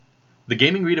The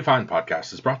Gaming Redefined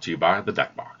podcast is brought to you by the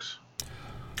Deckbox.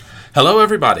 Hello,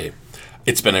 everybody.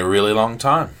 It's been a really long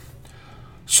time.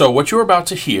 So what you're about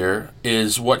to hear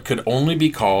is what could only be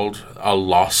called a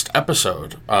lost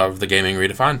episode of the Gaming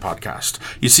Redefined podcast.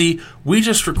 You see, we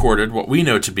just recorded what we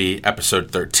know to be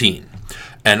episode 13.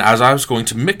 And as I was going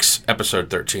to mix episode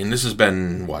 13, this has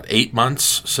been, 8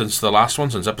 months since the last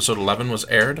one, since episode 11 was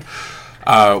aired.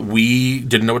 We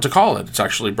didn't know what to call it. It's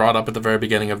actually brought up at the very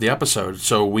beginning of the episode.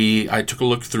 So I took a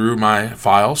look through my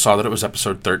file, saw that it was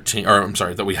episode 13,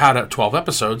 that we had 12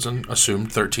 episodes and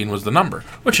assumed 13 was the number,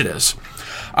 which it is.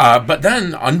 But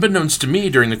then, unbeknownst to me,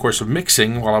 during the course of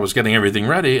mixing, while I was getting everything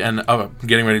ready and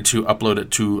getting ready to upload it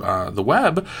to the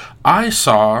web, I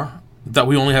saw that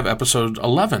we only have episode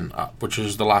 11 up, which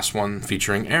is the last one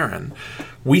featuring Aaron.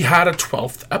 We had a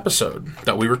 12th episode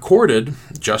that we recorded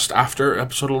just after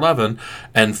episode 11,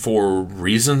 and for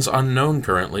reasons unknown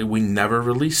currently, we never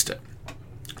released it.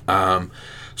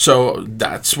 So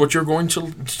that's what you're going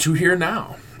to hear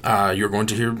now. You're going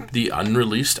to hear the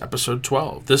unreleased episode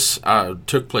 12. This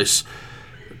took place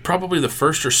probably the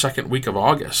first or second week of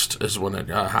August is when it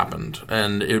happened.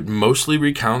 And it mostly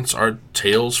recounts our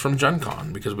tales from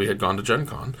GenCon, because we had gone to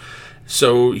GenCon.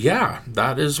 So, yeah,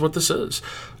 that is what this is.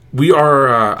 We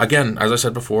are, again, as I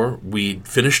said before, we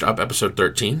finished up episode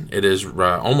 13. It is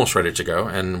almost ready to go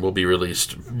and will be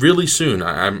released really soon.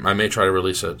 I may try to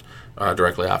release it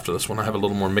directly after this one. I have a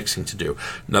little more mixing to do.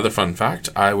 Another fun fact,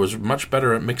 I was much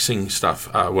better at mixing stuff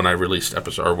when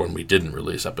we didn't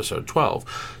release episode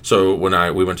 12. So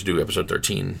when we went to do episode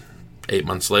 13 8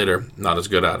 months later, not as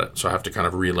good at it. So I have to kind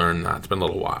of relearn that. It's been a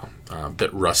little while. A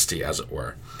bit rusty, as it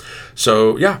were.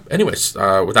 So, yeah, anyways,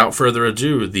 without further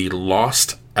ado, the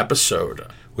lost episode,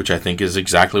 which I think is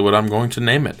exactly what I'm going to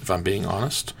name it, if I'm being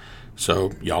honest.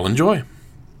 So, y'all enjoy.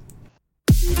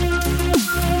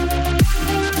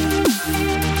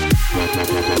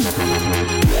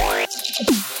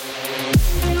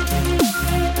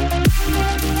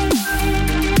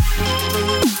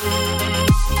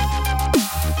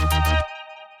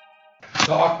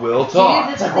 Talk, Will,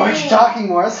 talk. It's like, why aren't you talking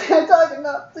more? I was like, I'm talking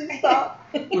enough. Please stop.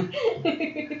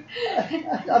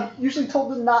 I'm usually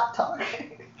told to not talk.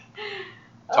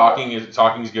 Talking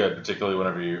is good, particularly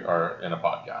whenever you are in a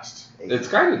podcast. It's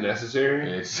kind of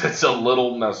necessary. It's a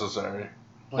little necessary.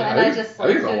 I think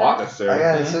it's a lot necessary. I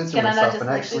gotta censor Can I not myself just and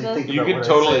actually listen to think this? You about can what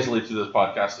totally I say. sleep through this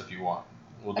podcast if you want.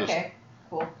 Okay,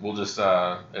 cool. We'll just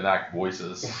enact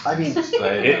voices. I mean,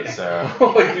 Say that Sarah.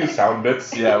 Like do sound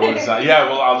bits.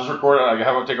 Well, I'll just record it. I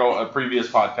have to take a previous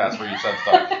podcast where you said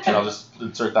stuff, and I'll just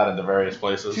insert that into various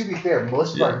places. to be fair,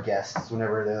 most of our guests,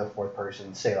 whenever they're the fourth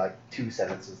person, say like 2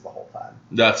 sentences the whole time.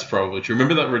 That's probably true.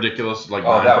 Remember that ridiculous that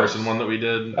 9-person was- one that we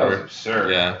did? That was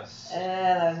absurd. Yeah. That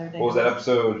was ridiculous. What was that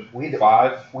episode? We had to-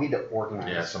 5? We had to organize.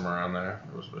 Yeah, somewhere around there.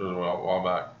 It was a while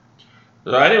back.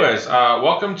 So anyways,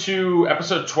 welcome to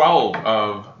episode 12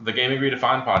 of the Gaming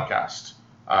Redefined podcast.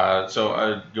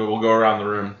 We'll go around the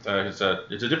room. It's a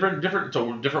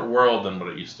different world than what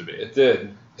it used to be. It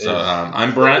did. So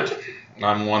I'm Brent.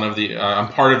 I'm I'm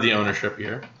part of the ownership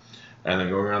here. And then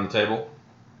go around the table.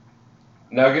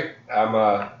 Nugget. I'm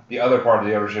the other part of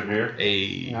the ownership here.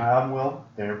 I'm Will.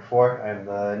 Been here before. I'm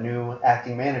the new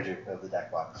acting manager of the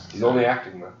Deckbox. He's only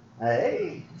acting though.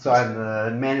 Hey. So I'm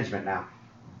the management now.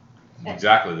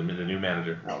 Exactly, the new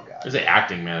manager. Oh, God. I say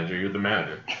acting manager, you're the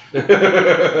manager.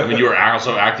 I mean, you were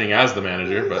also acting as the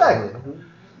manager, but... Exactly.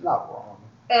 Not wrong.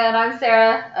 And I'm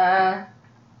Sarah.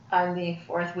 I'm the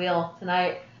fourth wheel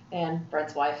tonight, and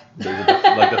Brent's wife.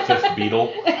 Like the fifth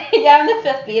Beatle. Yeah, I'm the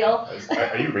fifth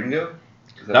Beatle. Are you Ringo?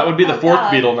 That would be the fourth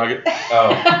God. Beatle, Nugget.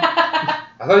 Oh.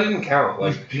 I thought you didn't count.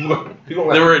 Like people They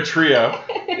like, were a trio.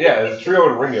 yeah, it's Trio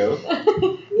and Ringo.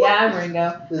 Yeah, I'm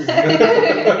Ringo.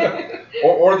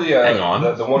 Or the Hang on.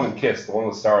 the one in Kiss, the one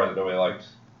with Star that nobody liked.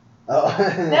 Oh.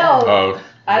 No. Oh.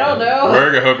 I don't know.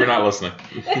 Berg, I hope you're not listening.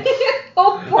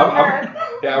 Oh, poor I'm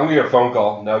Bert. gonna get a phone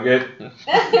call. Nugget.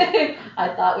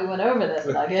 I thought we went over this,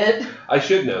 Nugget. I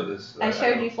should know this. I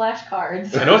showed you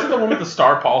flashcards. I know it's the one with the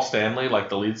star Paul Stanley, like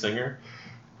the lead singer.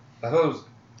 I thought it was not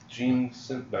Gene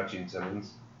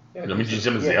Simmons. I mean, Gene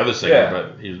Simmons is the other singer,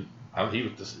 but he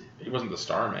wasn't the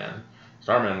star man.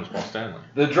 Star man was Paul Stanley.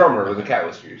 The drummer with the cat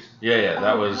whiskers. Yeah,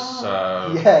 that Oh, was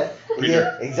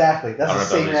Yeah, exactly. I That's don't the know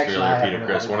same if that was reaction Israel I or had. Peter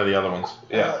Criss, one of the other ones.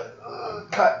 Yeah.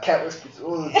 Cat whiskers.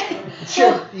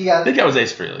 Sure, you got I think that was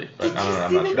Ace Frehley, but I don't know.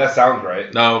 I'm not sure. That sounds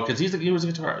right. No, because he was a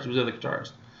guitarist. He was the other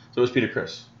guitarist. So it was Peter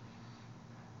Criss.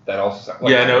 that also sounds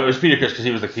like... Yeah, no, it was Peter Criss because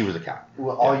he was a cat.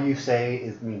 Well, all you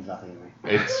say means nothing to me.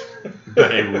 It's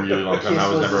been a really long time. Kiss I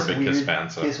was was never a this big Kiss weird- fan,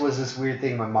 so. Kiss was this weird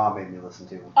thing my mom made me listen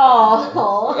to.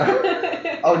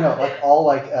 Oh. Oh no, like all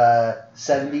like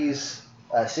 70s,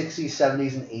 60s,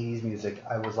 70s, and 80s music.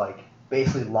 I was like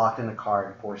basically locked in a car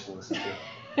and forced to listen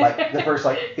to, like the first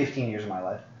like 15 years of my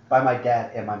life, by my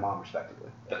dad and my mom respectively.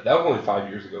 That was only 5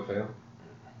 years ago, fam.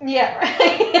 Yeah,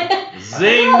 right.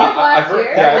 Zing! Oh, last I've heard-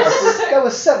 year. yeah, I've That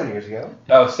was 7 years ago,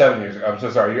 Oh, 7 years ago. I'm so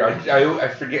sorry. I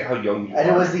forget how young you are. and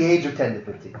it was the age of 10 to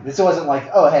 15. This wasn't like,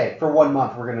 oh hey, for 1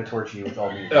 month we're gonna torture you with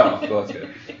all music. Oh, so that's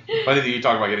good. Funny that you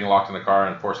talk about getting locked in the car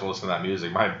and forced to listen to that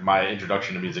music. My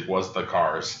introduction to music was The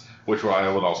Cars, which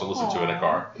I would also listen to in a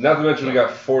car. Not to mention we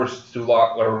got forced to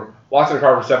locked in the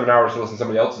car for 7 hours to listen to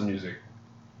somebody else's music.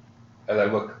 As I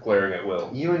look glaring at Will.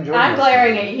 You enjoyed. I'm most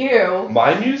glaring of at it. you.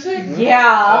 My music?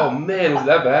 Yeah. Oh man, was it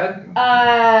that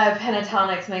bad?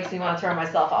 Pentatonics makes me want to throw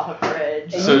myself off a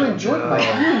bridge. And So- you enjoyed a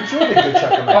good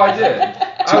chunk of my. Oh, I did.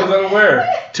 I was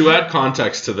unaware. To add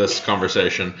context to this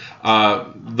conversation,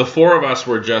 the four of us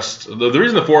were just... The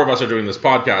reason the four of us are doing this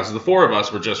podcast is the four of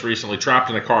us were just recently trapped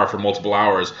in a car for multiple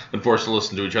hours and forced to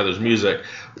listen to each other's music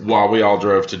while we all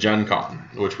drove to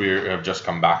GenCon, which we have just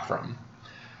come back from.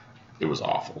 It was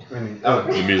awful. I mean, That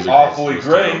was The music awfully was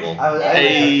great. terrible. I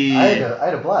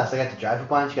had a blast. I got to drive a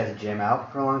bunch. Got to jam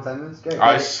out for a long time. It was great.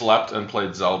 I slept and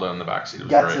played Zelda in the backseat. It was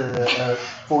got great. to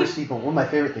force people. One of my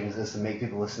favorite things is to make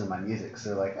people listen to my music. So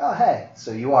they're like, oh hey,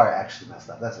 so you are actually messed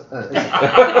up. That's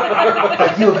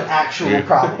like you have actual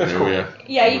problems. Cool.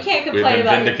 Yeah, you can't We've complain been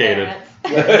about vindicated.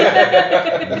 your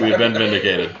parents. We've been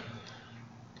vindicated.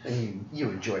 And you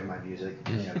enjoyed my music.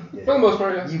 You know, you did. For the most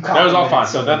part, yeah. You That was all fine. complimented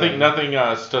So somebody.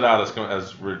 nothing stood out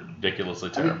as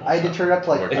ridiculously I mean, terrible. I had to turn up to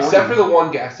like Except for the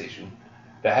one gas station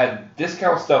that had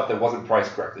discount stuff that wasn't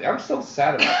priced correctly. I'm still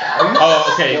sad about that.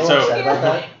 Oh, okay. Still So upset about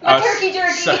that? My turkey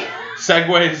jerky.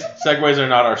 segues are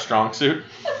not our strong suit.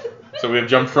 So we have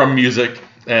jumped from music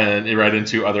and right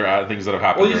into other things that have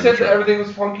happened. Well, you during said the that trip. everything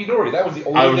was funky dory. That was the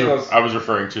only thing I was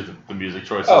referring to the music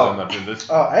choices Oh. in this.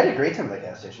 Oh, I had a great time at that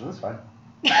gas station. That's fine.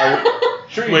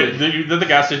 Sure you Wait, did. did the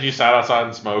gas station you sat outside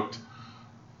and smoked?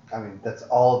 I mean, that's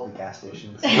all of the gas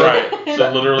stations. Right.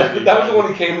 So literally. That was the one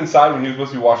who came inside when you were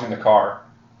supposed to be washing the car.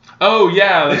 Oh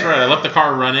yeah, that's right. I left the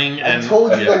car running and I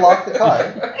told you yeah. to lock the car,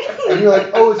 and you're like,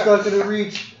 "Oh, it's not going to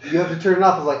reach. You have to turn it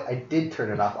off." I was like, "I did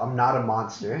turn it off. I'm not a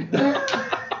monster."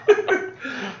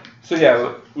 So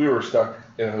yeah, we were stuck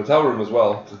in a hotel room as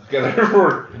well together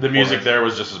for The music there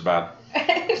was just as bad.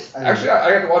 Actually,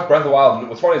 I got to watch Breath of the Wild, and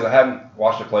what's funny is I hadn't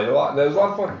watched it played a lot, and it was a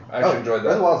lot of fun. I actually enjoyed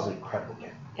Breath of the that. Wild is an incredible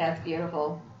game. Yeah, it's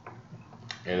beautiful.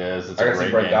 It is. It's I a got to great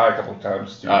see Brett game. die a couple of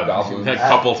times to goblins. A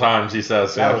couple times, he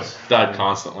says. That Yeah, was died fun.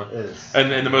 constantly. It is.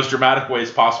 And in the most dramatic ways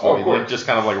possible. Oh, of He course. just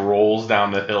kind of like rolls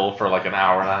down the hill for like an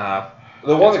hour and a half.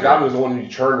 The one It's that got me great. was the one you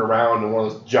turned around and one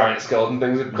of those giant skeleton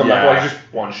things that come Yeah. back and like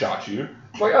just one shot you.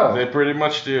 It's like, oh. They pretty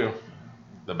much do.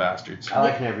 The bastards. I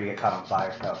like whenever you get caught on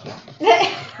fire. That was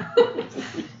fun.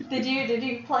 Did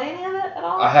you play any of it at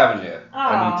all? I haven't yet.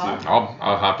 I Aw. need to.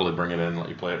 I'll happily bring it in and let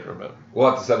you play it for a bit. We'll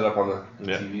have to set it up on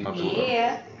the Yeah, TV. absolutely.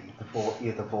 Yeah. You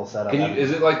get the full setup. Can you?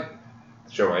 Is it like?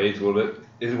 Show my age a little bit.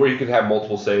 Is it where you can have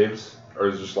multiple saves, or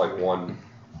is it just like one?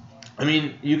 I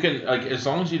mean, you can, like, as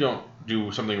long as you don't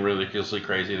do something ridiculously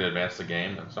crazy to advance the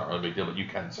game, it's not really a big deal, but you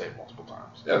can save multiple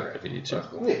times Okay. if you need to. That's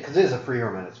cool. Yeah, because it is a free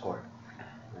romantic score.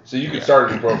 So you could Yeah.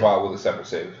 start a new profile with a separate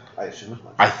save. I assume as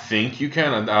much. I think you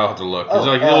can, and I'll have to look. There's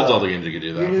Oh, like the old Zelda games you could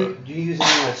do Do that, you, but do you use it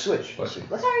on a Switch? Bless you.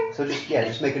 So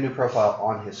just make a new profile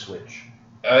on his Switch.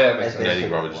 Oh yeah, that makes That's yeah, sense. you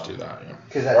could probably just do that, yeah.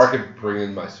 Because Or I that's could bring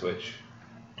in my Switch.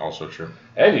 Also true.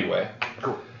 Anyway,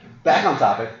 cool. Back on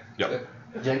topic. Yep.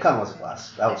 Gen Con was a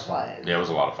blast. That was fun. Yeah, it was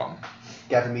a lot of fun.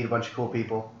 Got to meet a bunch of cool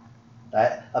people.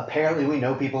 Apparently, we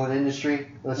know people in the industry.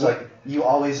 It's like we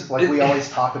always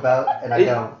talk about, and I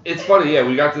don't. It's funny, yeah.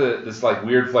 We got to this like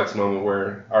weird flex moment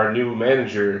where our new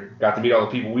manager got to meet all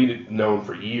the people we'd known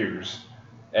for years,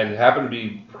 and happened to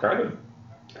be kind of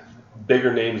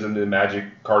bigger names in the Magic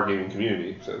card gaming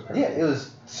community. So it was kind Yeah, of it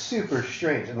was super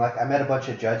strange, and like I met a bunch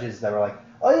of judges that were like,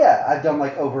 "Oh yeah, I've done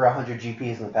like over 100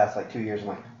 GPs in the past like 2 years." I'm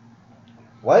like,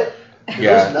 "What? Do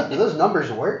those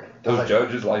numbers work?" I was those like,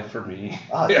 judges' life for me.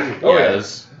 Oh, yeah. dude. Oh yeah, yeah. it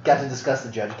was, got to discuss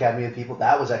the Judge Academy of people.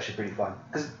 That was actually pretty fun.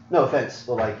 Because, no offense,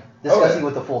 but like discussing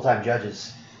with the full-time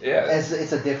judges, Yeah. it's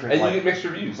a different. And like, you get mixed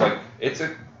reviews. Like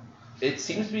it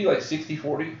seems to be like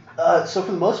 60-40. so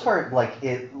for the most part, like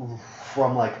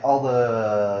from like all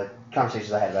the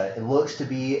conversations I had about it, it looks to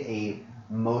be a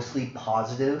mostly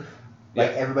positive.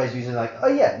 Like Yeah. everybody's using like, oh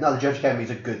yeah, no, the Judge Academy is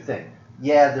a good thing.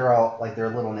 Yeah, they're a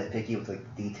little nitpicky with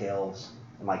like details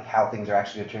and like how things are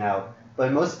actually gonna turn out. But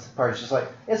in most part, it's just like,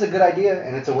 it's a good idea,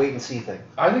 and it's a wait and see thing.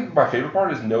 I think my favorite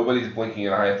part is nobody's blinking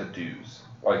an eye at the dues.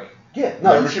 Like, Yeah,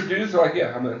 no, membership dues, they're like,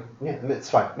 yeah, I'm in. Yeah, it's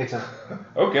fine. Makes sense.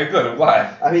 Okay, good, I'm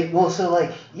glad. I mean, well, so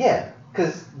like, yeah,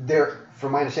 because they're,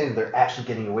 from my understanding, they're actually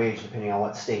getting a wage depending on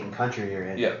what state and country you're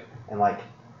in. Yeah. And like,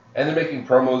 And they're making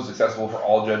promos accessible for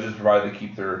all judges, provided they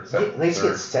keep their... they just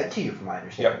get sent to you, from my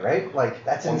understanding, right? Like,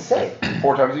 that's insane.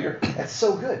 4 times a year. That's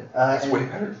so good. It's way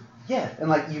better. Yeah, and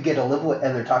like, you get a little,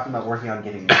 and they're talking about working on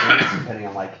getting insurance, depending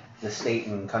on like the state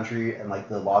and country and like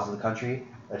the laws of the country.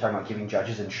 They're talking about giving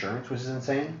judges insurance, which is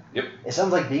insane. Yep. It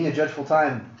sounds like being a judge full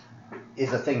time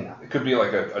is a thing now. It could be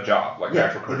like a job, like an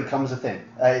actual It career. becomes a thing.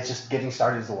 It's just getting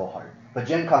started is a little hard. But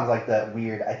Gen Con's like that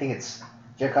weird. I think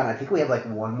we have like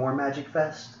one more Magic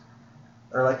Fest,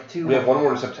 or like 2. We have one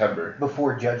more in September.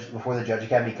 before the Judge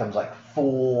Academy becomes like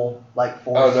full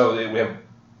force. Oh no, we have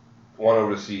one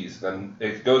overseas. Then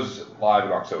it goes live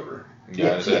in October. We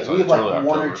have like early one or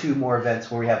October. 2 more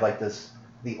events where we have like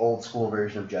the old school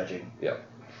version of judging. Yeah.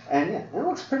 And yeah, it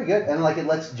looks pretty good. And like it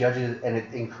lets judges and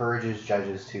it encourages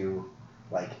judges to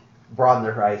like broaden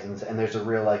their horizons. And there's a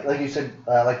real like you said,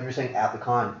 like you were saying at the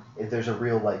con, there's a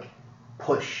real like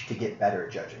push to get better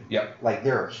at judging. Yeah. Like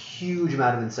there are a huge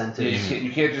amount of incentives.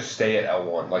 You can't just stay at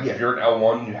L1. Like Yeah. if you're at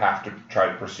L1, you have to try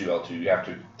to pursue L2. You have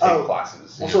to take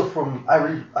classes. Also,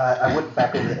 I went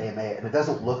back over the AMA, and it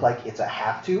doesn't look like it's a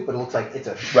have to, but it looks like it's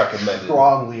a Recommended.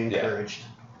 strongly encouraged.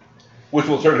 Which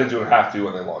will turn into a have to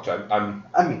when they launch. I'm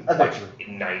I mean, eventually. like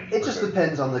 90%. It just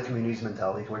depends on the community's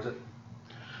mentality towards it.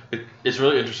 It's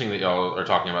really interesting that y'all are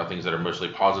talking about things that are mostly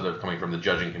positive coming from the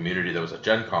judging community that was at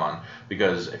Gen Con,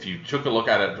 because if you took a look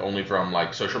at it only from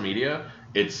like social media,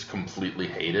 it's completely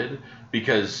hated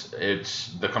because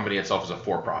the company itself is a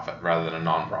for-profit rather than a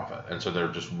non-profit, and so they're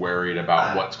just worried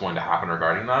about what's going to happen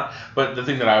regarding that. But the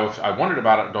thing that I wondered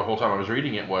about it the whole time I was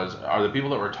reading it was, are the people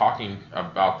that were talking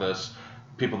about this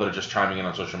people that are just chiming in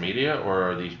on social media,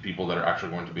 or are these people that are actually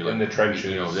going to be like in the trenches?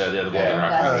 the ones that are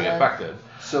actually going to be affected?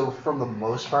 So from the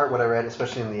most part, what I read,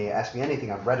 especially in the Ask Me Anything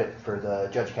on Reddit for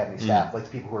the Judge Academy staff, like the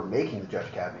people who are making the Judge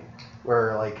Academy,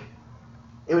 were like,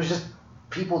 it was just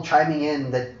people chiming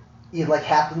in that like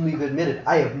half of them even admitted,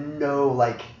 I have no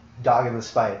like dog in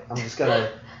this fight. I'm just gonna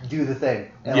do the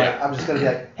thing, and like I'm just gonna be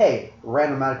like, hey,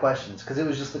 random amount of questions, because it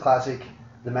was just the classic,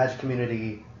 the Magic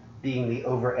community being the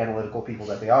over analytical people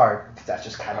that they are, because that's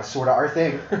just kind of sort of our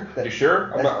thing. You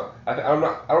sure? I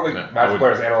don't think Magic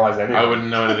players analyze anything. I wouldn't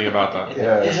know anything about that.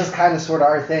 Yeah. It's just kind of sort of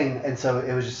our thing, and so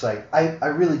it was just like, I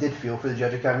really did feel for the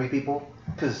Judge Academy people,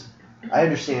 because I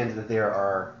understand that there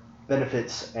are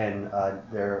benefits and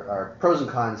there are pros and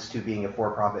cons to being a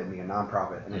for-profit and being a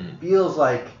non-profit, and it feels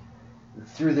like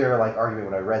through their like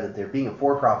argument when I read that there being a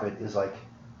for-profit is like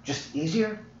just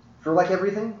easier for like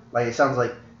everything. Like it sounds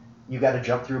like you got to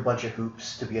jump through a bunch of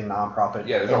hoops to be a non-profit.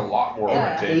 Yeah, there's a lot more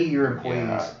and to pay your employees,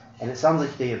 Yeah. and it sounds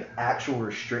like they have actual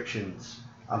restrictions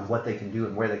on what they can do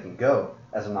and where they can go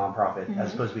as a non-profit,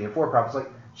 as opposed to being a for-profit. It's like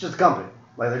it's just a company.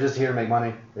 Like they're just here to make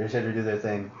money. They're just here to do their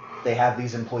thing. They have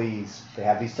these employees. They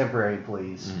have these temporary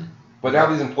employees. But now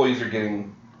these employees are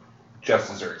getting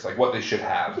just desserts, like what they should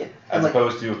have, as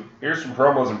opposed to here's some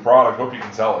promos and product. Hope you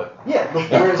can sell it. Yeah,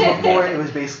 before it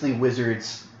was basically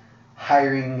Wizards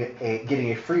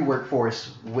getting a free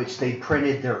workforce, which they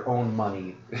printed their own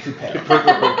money to pay. Print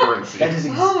their own currency. That is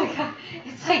Oh my god,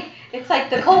 it's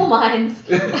like the coal mines.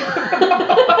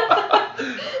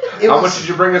 How much did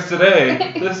you bring us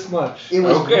today? This much. It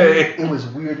was okay. It was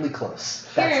weirdly close.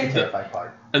 That's the terrifying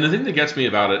part. And the thing that gets me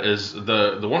about it is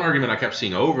the one argument I kept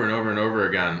seeing over and over and over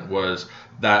again was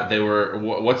that they were,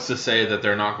 what's to say that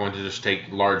they're not going to just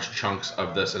take large chunks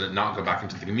of this and it not go back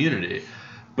into the community.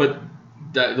 But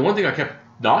the one thing I kept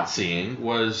not seeing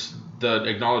was the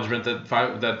acknowledgement that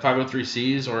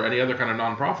 503Cs or any other kind of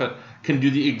nonprofit can do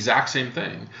the exact same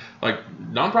thing. Like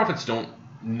nonprofits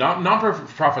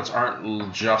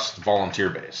aren't just volunteer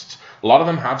based. A lot of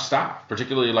them have staff,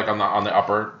 particularly like on the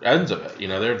upper ends of it. You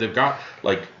know, they've got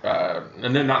like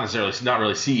and they're not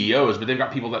really CEOs, but they've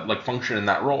got people that like function in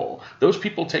that role. Those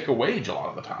people take a wage a lot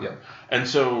of the time, and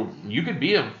so you could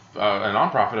be a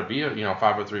nonprofit, or be a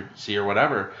 503C or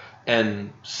whatever,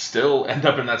 and still end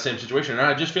up in that same situation. And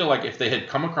I just feel like if they had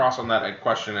come across on that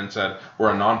question and said we're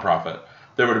a nonprofit,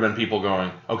 there would have been people going,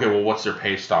 okay, well, what's their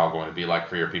pay style going to be like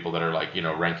for your people that are like,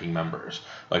 ranking members?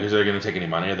 Like, is they going to take any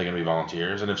money? Are they going to be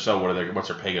volunteers? And if so, what's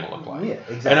their pay going to look like? Yeah,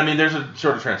 exactly. And I mean, there's a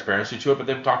sort of transparency to it, but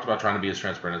they've talked about trying to be as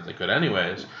transparent as they could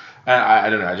anyways. And I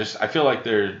don't know. I feel like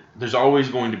there's always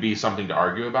going to be something to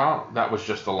argue about. That was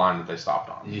just the line that they stopped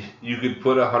on. You could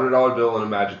put $100 bill in a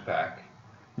magic pack.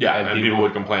 Yeah, and people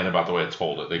would complain about the way it's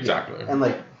folded. Exactly. Yeah. And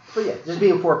but just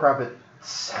being a for-profit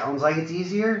sounds like it's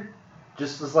easier,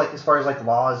 just as far as like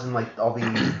laws and like all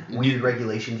the weird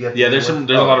regulations you have to Yeah, deal there's with.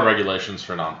 a lot of regulations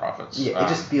for nonprofits. Yeah, it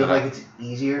just feels like it's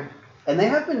easier. And they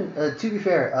have been, to be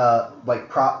fair, like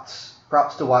props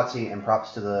to WotC and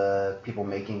props to the people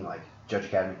making like Judge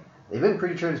Academy. They've been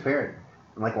pretty transparent.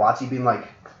 And like WotC being like,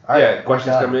 all right,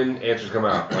 questions come in, answers come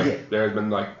out. Like Yeah. there's been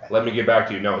like, let me get back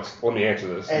to you. No, it's let me answer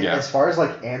this. And as far as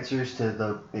like answers to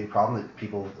the big problem that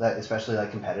people, that especially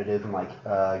like competitive and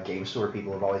like game store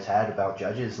people have always had about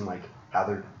judges and like how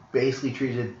they're basically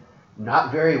treated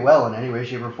not very well in any way,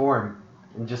 shape, or form,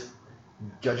 and just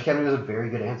Judge Academy was a very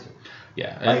good answer.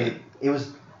 Yeah. Like it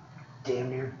was damn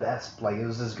near best. Like it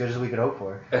was as good as we could hope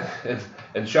for.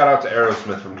 And shout out to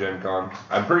Aerosmith from GenCon.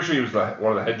 I'm pretty sure he was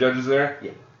one of the head judges there.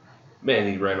 Yeah.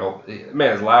 Man, he ran all.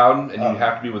 Man, it's loud, and you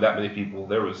have to be with that many people.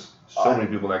 There was so many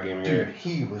people in that gaming area. Dude,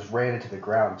 he ran into the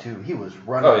ground too. He was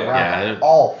running around Yeah.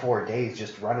 all 4 days,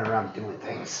 just running around doing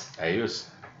things.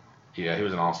 Yeah, he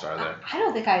was an all-star there. I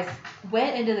don't think I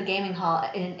went into the gaming hall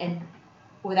and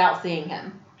without seeing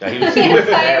him. Yeah, he The was entire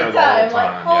there the whole time, like,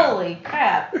 yeah. holy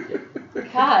crap.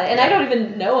 God, and I don't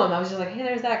even know him. I was just like, hey,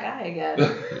 there's that guy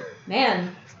again.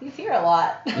 Man, he's here a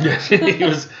lot. Yeah, he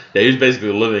was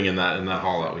basically living in that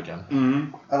hall that weekend.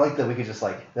 Mm-hmm. I like that we could just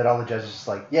like that all the judges just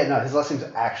like, yeah, no, his last name's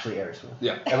actually Aerosmith.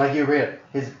 Yeah. And like you read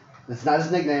it, it's not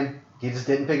his nickname. He just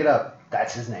didn't pick it up.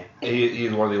 That's his name.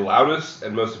 He's one of the loudest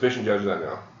and most efficient judges I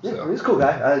know. Yeah, So. he's a cool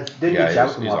guy. I didn't Yeah, get chat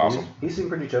with him he's a lot. awesome. He seemed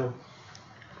pretty chill.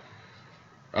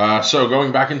 So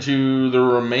going back into the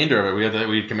remainder of it, we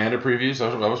had commander previews.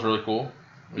 That was really cool.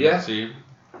 We got to see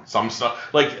some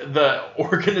stuff, like the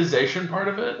organization part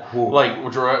of it. Ooh.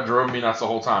 Like drove me nuts the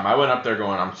whole time. I went up there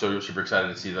going, I'm so super excited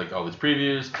to see like all these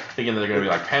previews, thinking that they're going to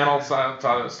be like panel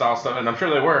style stuff, and I'm sure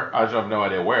they were. I just have no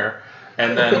idea where.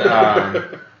 And then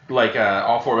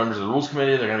all 4 members of the rules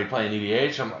committee, they're going to be playing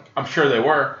EDH. I'm sure they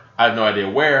were. I have no idea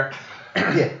where.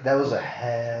 Yeah, that was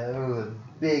a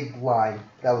big line.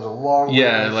 That was a long.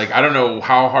 Yeah, list. like I don't know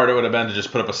how hard it would have been to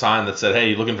just put up a sign that said,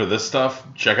 "Hey, you looking for this stuff?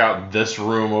 Check out this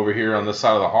room over here on this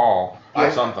side of the hall,"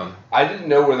 or something. I didn't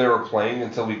know where they were playing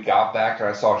until we got back and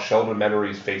I saw Sheldon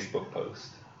Memory's Facebook post.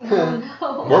 Oh,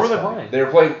 no. Where were they playing? They were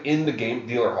playing in the game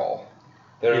dealer hall.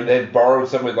 They'd borrowed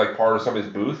part of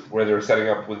somebody's booth where they were setting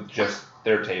up with just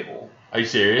their table. Are you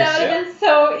serious? That would have been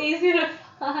so easy to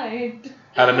find.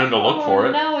 Had I known to look for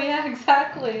it. No, yeah,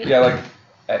 exactly. Yeah, like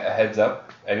a heads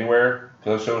up anywhere,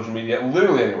 social media,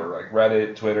 literally anywhere, like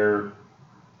Reddit, Twitter,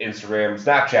 Instagram,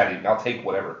 Snapchat even. I'll take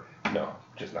whatever. No,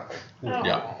 just nothing. Oh.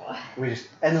 Yeah.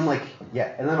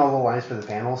 And then all the lines for the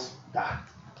panels.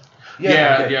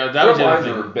 Yeah, that was the lines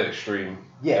other are a thing. bit extreme.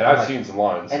 Yeah, and I've like- seen some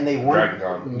lines. And they weren't.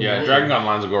 Dragon Con. Yeah, Dragon Con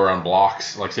lines will go around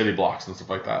blocks, like city blocks and stuff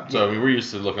like that. So I mean, we're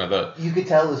used to looking at that. You could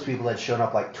tell those people had shown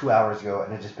up like 2 hours ago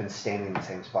and had just been standing in the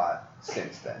same spot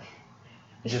since then.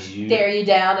 Just Stare you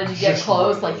down and you get Just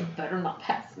close, one. like, you better not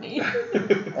pass me. and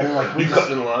then, like we You just,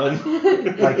 cut in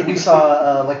line. like we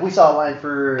saw a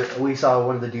line we saw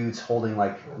one of the dudes holding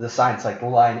like the sign. It's like the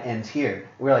line ends here.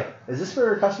 We were like, is this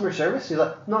for customer service? He's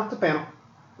like, no, it's a panel. I'm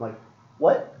like,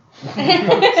 what? What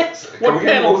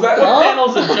panels? that? What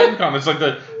panels in Gen Con? It's like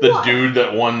the dude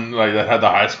that won, like that had the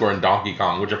high score in Donkey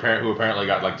Kong, who apparently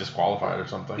got like disqualified or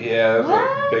something. Yeah, there's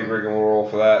a big rigmarole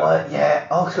for that. What? Yeah.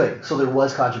 Oh, wait. So there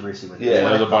was controversy with it. Yeah, Yeah, That's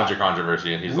there's what a I bunch thought. of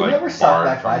controversy, and he's We like never saw barred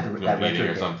that by from that meeting retro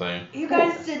or game. something. You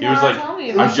guys did He was not like, tell me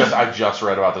it was about I just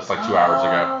read about this like 2 hours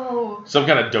ago. Oh. Some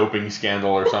kind of doping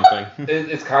scandal or something.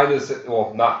 It's kind of,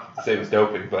 well, not the same as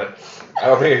doping, but I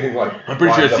don't think anything like. I'm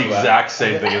pretty sure it's lines the up with that. exact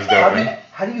same thing as doping.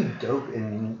 How do you dope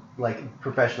in like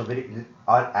professional video?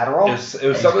 Adderall? It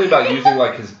was something about using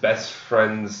like his best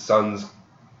friend's son's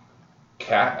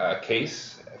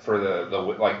case for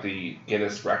the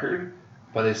Guinness record,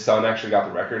 but his son actually got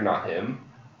the record, not him.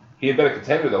 He had been a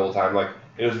contender the whole time. Like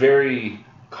it was very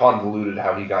convoluted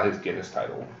how he got his Guinness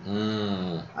title.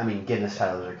 I mean, Guinness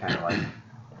titles are kind of like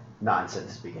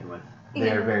nonsense to begin with. Yeah.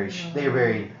 They're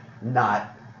very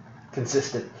not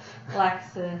consistent.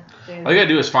 Laxa. All you gotta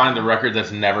do is find the record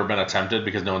that's never been attempted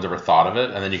because no one's ever thought of it,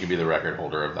 and then you can be the record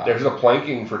holder of that. There's a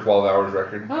planking for 12 hours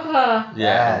record. Yeah,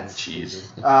 That's jeez. easy.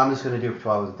 I'm just gonna do it for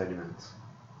 12 and 30 minutes.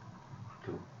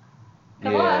 Good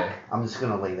luck. I'm just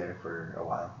gonna lay there for a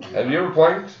while. Have you ever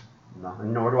planked? No,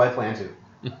 nor do I plan to.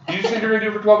 You said you were gonna do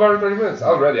it for 12 hours and 30 minutes.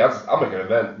 I was ready. I'll make an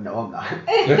event. No, I'm not.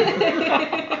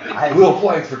 Will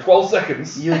planks for 12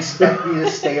 seconds. You expect me to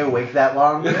stay awake that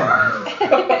long? Come on.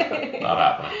 Not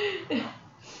happening.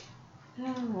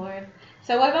 Oh, Lord.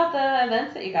 So what about the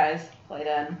events that you guys played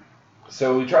in?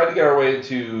 So we tried to get our way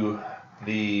to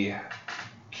the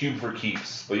Cube for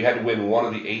Keeps, but you had to win one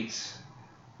of the 8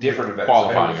 different events.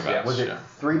 Qualifying Yes. events. Was it Yeah.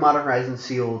 3 Modern Horizons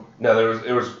sealed? No,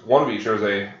 it was one of each. There was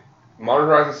a Modern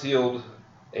Horizon sealed,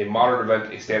 a modern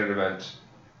event, a standard event.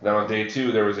 Then on day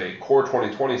 2, there was a Core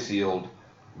 2020 sealed,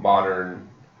 modern,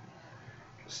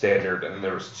 standard, and then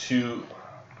there was two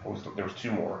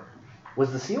more.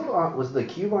 Was the seal on? Was the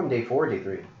cube on day 4 or day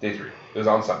 3? Day 3. It was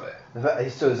on Sunday.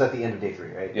 So it was at the end of day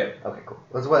 3, right? Yep. Okay, cool.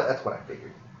 That's what I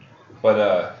figured.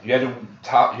 But you had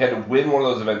to win one of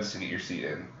those events to get your seat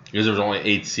in. Because there was only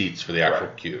 8 seats for the actual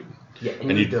Right. cube. Yeah,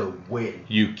 And you- to win.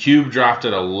 You cube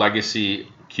drafted a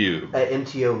legacy cube.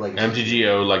 MTO Legacy.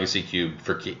 MTGO legacy cube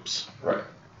for keeps. Right.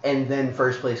 And then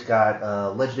first place got a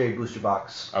legendary booster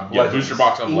box. A Legends. booster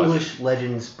box of English Legends.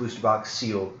 Legends booster box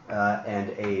sealed, and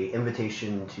a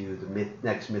invitation to the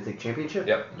next Mythic Championship.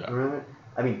 Yep. Yeah. Remember that?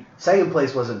 I mean, second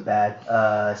place wasn't bad.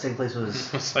 Second place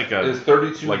was It's like It was a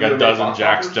 32 like Little a dozen box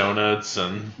Jack's toppers. donuts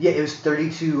and yeah, it was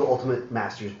 32 Ultimate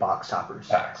Masters box toppers,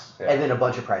 Packs. Yeah. and then a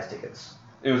bunch of prize tickets.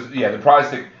 It was the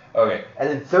prize ticket. Okay. And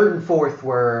then third and fourth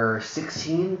were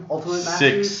 16 Ultimate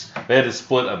Masters. 6. They had to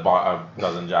split a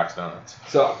dozen Jack's donuts.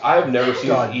 So I've never seen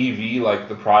God. an EV like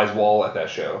the prize wall at that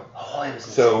show. Oh, it was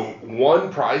So insane.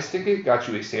 one prize ticket got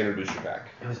you a standard booster pack.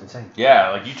 It was insane.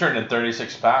 Yeah, like you turned in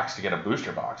 36 packs to get a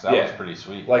booster box. That Yeah. was pretty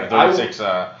sweet. Like,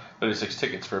 36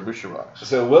 tickets for a booster box.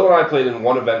 So Will and I played in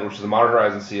one event, which was the Modern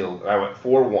Horizon Sealed, and I went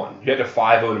 4-1. You had to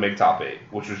 5-0 to make top 8,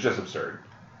 which was just absurd.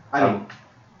 I mean,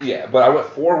 Yeah, but I went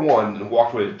 4-1 and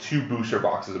walked away with 2 booster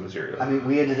boxes of material.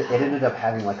 it ended up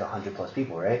having like 100 plus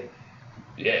people, right?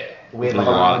 Yeah. We had There was like a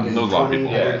lot of 120,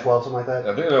 people. 112, something like that.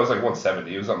 I think it was like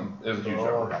 170. It was a huge Oh, number.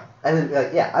 okay. And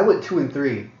then, yeah, I went 2 and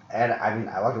 3, and I mean,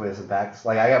 I walked away with some packs.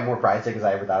 Like, I got more prize tickets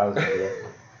than I ever thought I was going to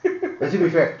get. But to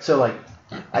be fair, so, like,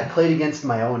 I played against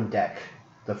my own deck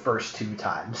the first 2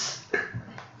 times,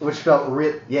 which felt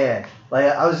yeah. Like,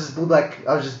 I was just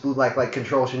blue black, like,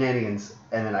 control shenanigans,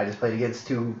 and then I just played against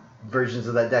 2 versions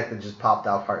of that deck that just popped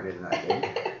out partnered in that game.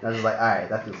 And I was just like, alright,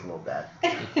 that feels a little bad.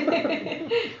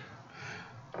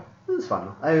 It was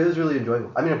fun though. It was really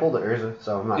enjoyable. I mean, I pulled the Urza,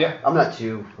 so I'm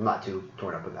not too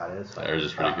torn up about it. It's fine. Theirs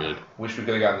is pretty good. Wish we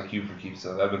could have gotten the cube for keeps,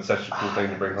 though. That would have been such a cool thing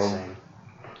to bring home. Insane.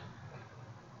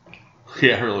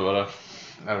 Yeah, it really would have.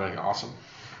 That would have been awesome.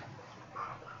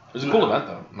 It was a cool event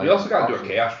though. We also got to do a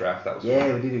chaos draft. That was Yeah,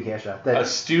 fun. we did do cash draft. a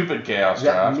stupid chaos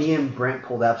That draft. me and Brent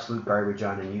pulled absolute garbage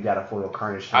on, and you got a foil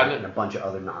carnage I tonight didn't- and a bunch of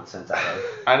other nonsense out of it.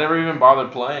 I never even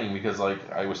bothered playing because like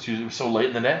it was so late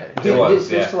in the day. It was, It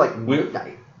was yeah. till like We-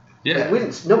 midnight. Yeah. Like, we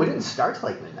didn't start till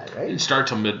like midnight, It right? didn't start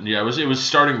till mid. Yeah, it was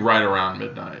starting right around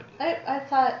midnight. I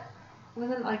thought,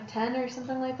 wasn't it like 10 or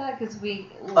something like that? Because we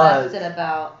left at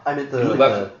about. I meant You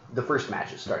left the first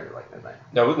matches started at like midnight.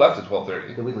 No, we left at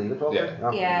 12:30. Did we leave at 12? Yeah.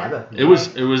 Oh, Yeah. my bad. It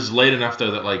was late enough though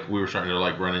that like we were starting to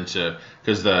like run into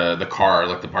because the car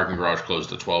like the parking garage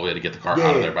closed at 12. We had to get the car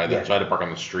out of there by then, yeah. so I had to park on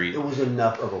the street. It was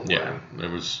enough of a warning. Yeah, it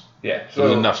was. Yeah. There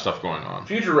was So enough stuff going on.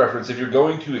 future reference: if you're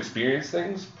going to experience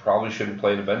things, probably shouldn't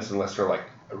play in events unless they're like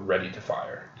ready to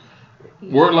fire.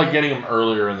 We're like getting them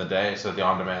earlier in the day so that the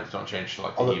on-demands don't change to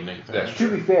like the Although- evening thing. That's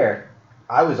To be fair,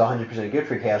 I was 100% good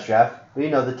for Chaos Draft.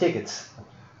 But, the tickets.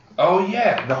 Oh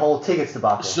yeah. The whole tickets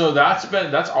debacle. So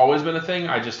that's always been a thing.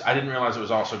 I didn't realize it was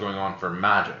also going on for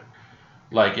Magic.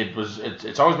 Like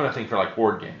it's always been a thing for like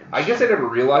board games. I guess I never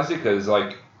realized it because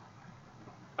like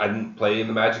I didn't play in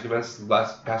the Magic events the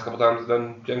past couple times I've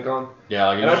done GenCon, Yeah,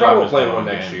 like and I usually probably will was play their one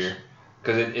own next games. year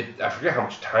because I forget how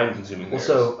much time consuming Well, there is.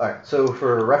 so, all right. So,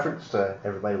 for reference to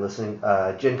everybody listening,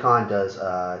 GenCon does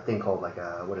a thing called what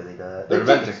are they? They're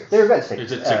event tickets. They're event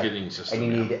tickets. It's a ticketing system. And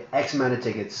you yeah. need X amount of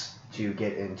tickets to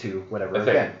get into whatever A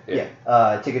thing, event.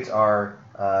 yeah. Tickets are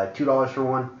 $2 for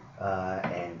one,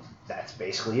 and that's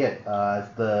basically it.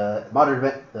 The Modern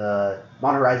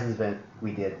Horizons event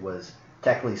we did was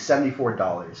technically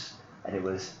 $74, and it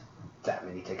was that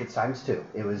many tickets times 2.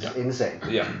 It was insane.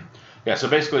 Yeah. Yeah, so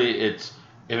basically if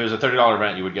it was a $30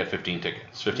 event, you would get 15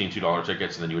 tickets, 15 $2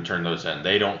 tickets, and then you would turn those in.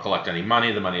 They don't collect any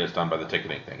money. The money is done by the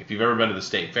ticketing thing. If you've ever been to the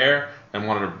state fair and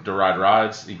wanted to ride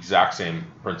rides, the exact same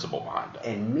principle behind it.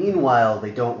 And meanwhile,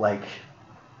 they don't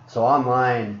so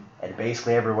online and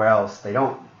basically everywhere else, they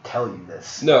don't tell you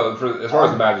this. No, as far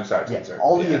as the Magic side is Yeah, concerned.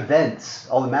 all the events,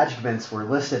 all the Magic events were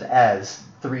listed as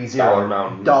Dollar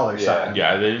amount. dollar Yeah. sign.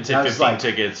 Yeah, they didn't say I was 15 like,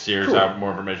 tickets. Here's cool.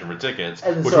 more information for tickets,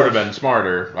 And which so- would have been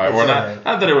smarter. And Or so- not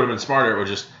that it would have been smarter.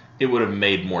 It would have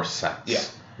made more sense. Yeah.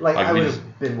 Like Like, I we would just-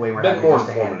 have been way more Been happy more just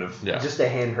to hand- informative. Yeah. Just to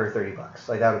hand her $30.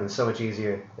 Like that would have been so much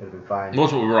easier. It would have been fine.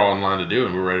 Most of what we were all in line to do,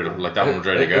 and we were ready to that one was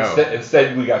ready to go.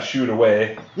 Instead, we got shooed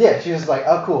away. Yeah, she was like,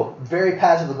 oh cool. Very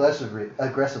passive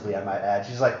aggressively, I might add.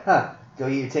 She's like, go get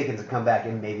your tickets and come back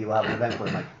and maybe we'll have an event for it.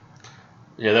 I'm like,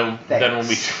 Yeah, then when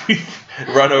Thanks. we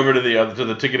run over to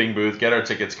the ticketing booth, get our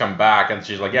tickets, come back, and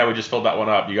she's like, "Yeah, we just filled that one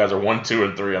up. You guys are 1, 2,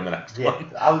 and 3 on the next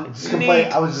one." I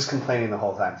was just complaining the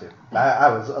whole time too. I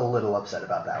was a little upset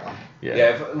about that one.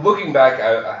 Yeah. Looking back,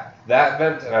 that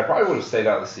event, and I probably would have stayed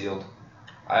out of the sealed.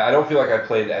 I don't feel like I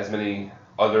played as many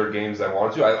other games as I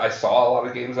wanted to. I saw a lot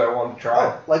of games I wanted to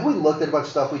try. Like we looked at a bunch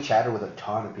of stuff. We chatted with a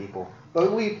ton of people. But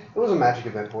it was a Magic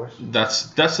event for us.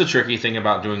 That's the tricky thing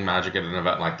about doing Magic at an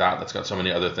event like that that's got so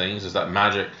many other things, is that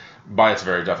Magic, by its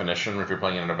very definition, if you're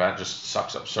playing at an event, just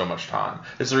sucks up so much time.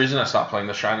 It's the reason I stopped playing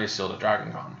the Shiny Sealed at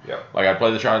DragonCon. Yep. Like, I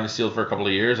played the Shiny Sealed for a couple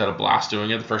of years, had a blast doing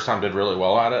it. The first time did really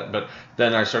well at it, but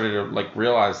then I started to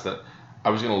realize that I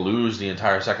was going to lose the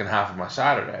entire second half of my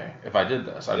Saturday if I did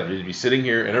this. I'd be sitting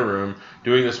here in a room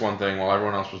doing this one thing while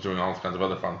everyone else was doing all kinds of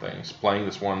other fun things, playing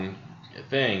this one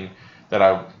thing that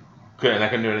I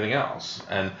couldn't do anything else.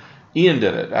 And Ian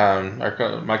did it.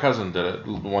 My cousin did it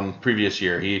one previous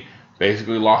year. He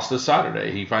basically lost his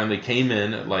Saturday. He finally came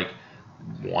in at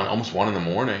almost 1 in the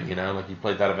morning. He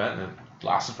played that event and it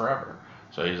lasted forever.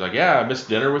 So he's like, "Yeah, I missed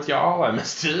dinner with y'all. I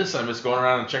missed this. I missed going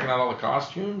around and checking out all the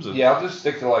costumes." And I'll just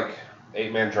stick to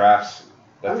 8-man drafts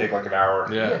that take an hour.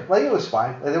 Yeah. It was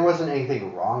fine. There wasn't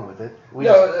anything wrong with it.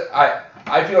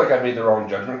 I feel like I made the wrong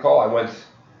judgment call. I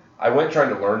went trying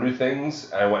to learn new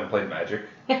things, and I went and played Magic.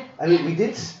 I mean, we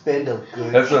did spend a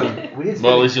good.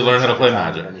 Well, at least you learned how to play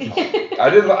Magic. I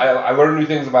did. I learned new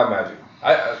things about Magic.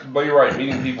 But you're right.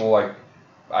 Meeting people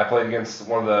I played against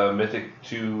one of the Mythic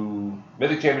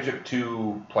Championship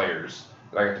 2 players,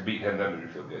 and I got to beat him. That made me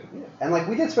feel good. Yeah. And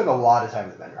we did spend a lot of time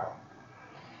at the vendor hall.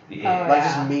 Yeah.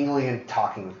 Just mingling and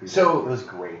talking with people. So it was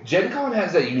great. GenCon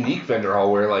has that unique vendor hall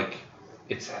where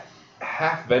it's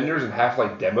half vendors and half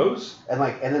demos. And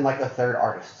then a third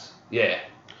artists. Yeah.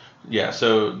 Yeah.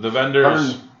 So the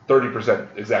vendors.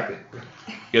 30% exactly.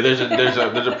 Yeah, there's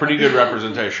a pretty good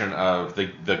representation of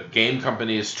the game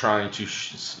companies trying to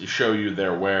show you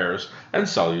their wares and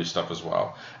sell you stuff as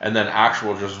well, and then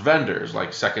actual just vendors,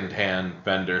 like secondhand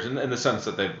vendors, in the sense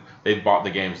that they've bought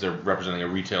the games, they're representing a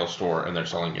retail store and they're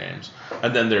selling games,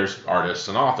 and then there's artists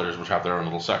and authors which have their own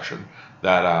little section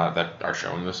that are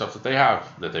showing the stuff that they have,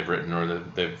 that they've written or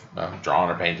that they've drawn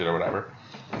or painted or whatever,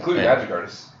 including Magic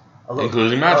artists.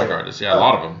 Including Magic artists, yeah, a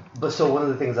lot of them. But so one of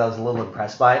the things I was a little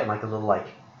impressed by and a little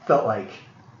felt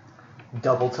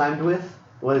double timed with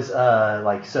was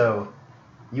so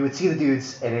you would see the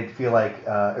dudes and it'd feel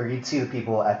or you'd see the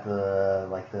people at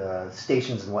the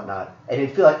stations and whatnot and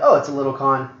it'd feel oh, it's a little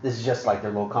con, this is just their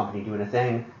little company doing a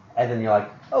thing, and then you're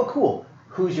oh, cool,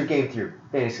 who's your game through?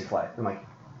 Fantasy Flight. I'm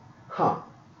huh,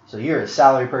 so you're a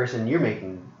salary person, you're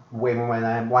making way more money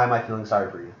than I am, why am I feeling sorry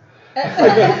for you?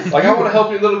 I want to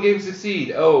help your little game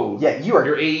succeed. Oh, yeah,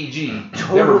 you're AEG.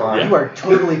 Never mind. You are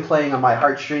totally playing on my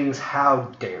heartstrings. How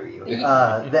dare you?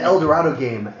 The El Dorado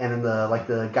game, and then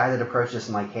the guy that approached us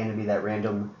and handed me that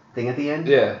random thing at the end.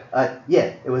 Yeah.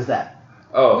 Yeah, it was that.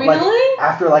 Oh, really?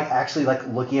 After actually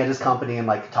looking at his company and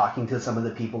talking to some of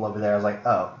the people over there, I was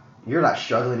oh, you're not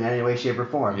struggling in any way, shape, or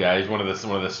form. Yeah, he's one of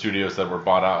the studios that were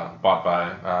bought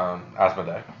by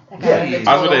Asmodee. Yeah,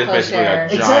 Asmodee is basically a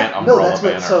giant umbrella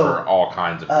banner for all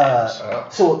kinds of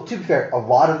games. So to be fair, a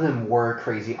lot of them were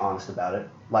crazy honest about it.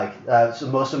 So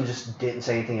most of them just didn't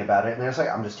say anything about it, and they're just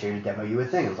I'm just here to demo you a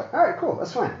thing. I was all right, cool,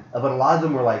 that's fine. But a lot of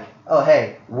them were oh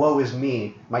hey, woe is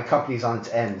me, my company's on its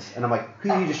ends, and I'm who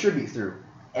do you distribute through?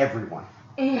 Everyone.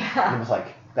 Yeah. And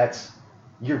I was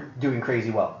you're doing crazy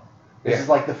well. This is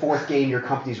the 4th game your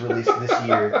company's released this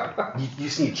year. You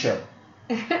just need to chill.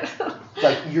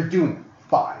 You're doing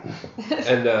fine.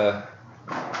 And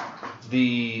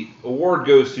the award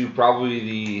goes to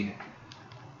probably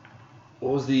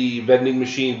what was the vending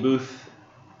machine booth?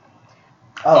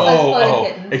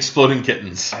 Exploding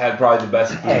Kittens. I had probably the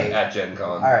best booth at Gen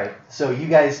Con. All right, so you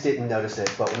guys didn't notice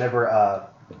it, but whenever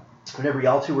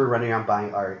y'all two were running around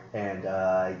buying art and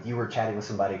you were chatting with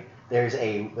somebody, there's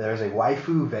a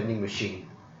waifu vending machine.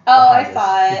 Oh, I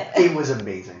saw it. It was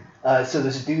amazing. So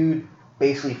this dude,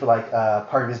 basically for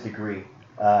part of his degree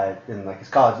in his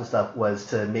college and stuff, was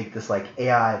to make this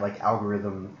AI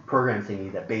algorithm program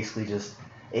thingy that basically just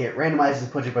it randomizes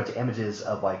and puts a bunch of images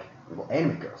of little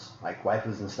anime girls,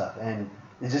 waifus and stuff, and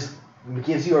it just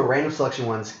gives you a random selection of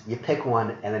ones. You pick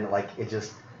one, and then it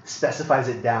just specifies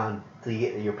it down till you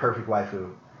get your perfect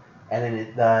waifu.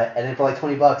 And then for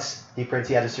 $20, he prints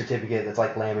you out a certificate that's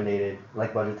laminated, a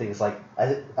bunch of things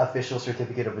an official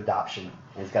certificate of adoption,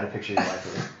 and it's got a picture of your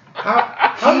wife.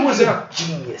 How was a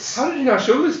genius? How did you not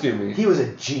show this to me? He was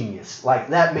a genius.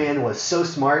 That man was so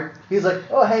smart. He was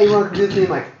oh hey, you want to do this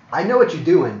thing? I know what you're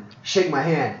doing. Shake my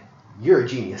hand. you're a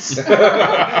genius.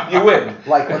 You win.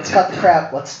 Like, let's cut the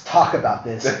crap. Let's talk about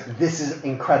this. This is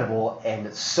incredible, and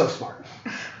it's so smart.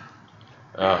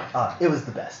 It was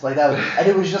the best. Like that was, and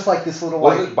it was just like this little.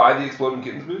 Was like, it by the Exploding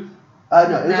Kittens booth? No,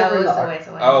 it was over in the a art. ways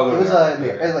away. Oh, It was okay.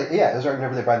 it was like it was right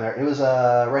over there by there. It was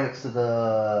right next to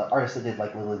the artist that did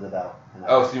like Lily the Bell.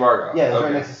 Oh, Steve Argyle. Yeah, it was Okay.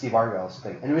 right next to Steve Argyle's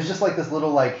thing, and it was just like this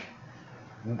little like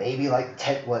maybe like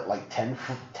 10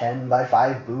 by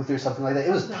 5 booth or something like that.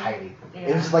 It was tiny. Yeah.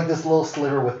 It was just like this little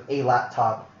sliver with a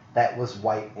laptop that was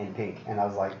white and pink, and I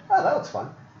was like, oh, that looks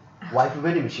fun. Waifu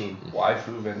vending machine.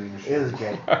 Waifu vending machine. It was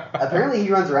great. Apparently,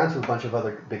 he runs around to a bunch of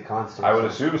other big cons too. I would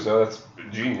assume so. That's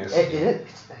genius.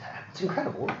 It's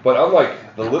incredible. But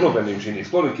unlike the little vending machine,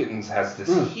 Exploding Kittens has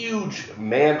this huge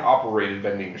man-operated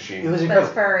vending machine. It was That's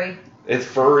incredible. furry. It's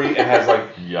furry and has like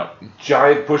Yep.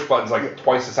 giant push buttons like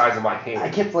twice the size of my hand. I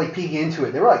kept like peeking into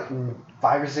it. There were like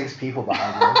 5 or 6 people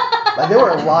behind me. Like there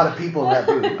were a lot of people in that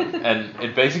booth. And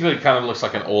it basically kind of looks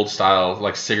like an old style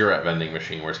like cigarette vending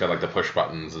machine where it's got like the push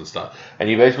buttons and stuff. And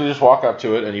you basically just walk up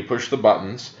to it and you push the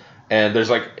buttons and there's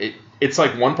like it's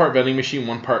like one part vending machine,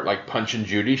 one part like Punch and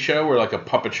Judy show where like a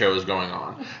puppet show is going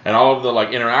on. And all of the like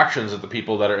interactions that the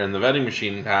people that are in the vending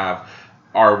machine have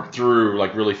are through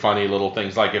like really funny little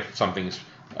things, like if something's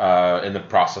in the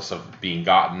process of being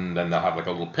gotten, then they'll have like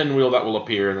a little pinwheel that will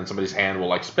appear, and then somebody's hand will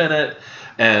like spin it,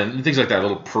 and things like that.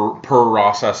 Little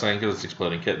processing because it's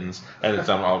Exploding Kittens, and it's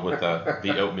done all with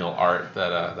the oatmeal art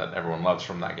that everyone loves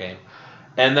from that game.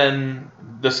 And then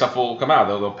this stuff will come out.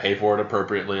 They'll pay for it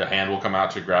appropriately. A hand will come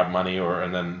out to grab money, or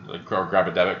grab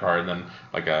a debit card, and then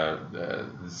like a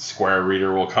square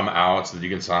reader will come out so that you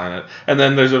can sign it. And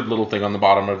then there's a little thing on the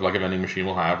bottom of like a vending machine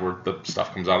will have where the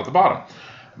stuff comes out at the bottom.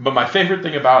 But my favorite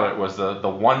thing about it was the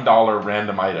 $1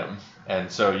 random item. And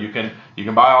so you can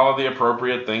buy all of the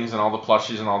appropriate things and all the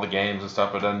plushies and all the games and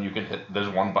stuff, but then you can there's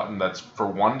one button that's for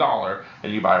 $1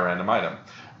 and you buy a random item.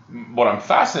 What I'm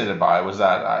fascinated by was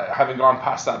that having gone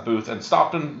past that booth and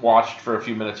stopped and watched for a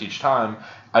few minutes each time,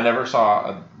 I never saw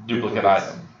a duplicate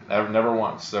item. Never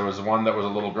once. There was one that was a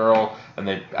little girl, and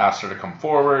they asked her to come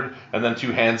forward, and then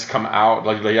 2 hands come out.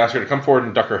 Like they asked her to come forward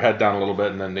and duck her head down a little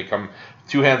bit, and then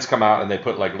 2 hands come out, and they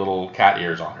put like little cat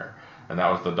ears on her, and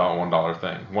that was the $1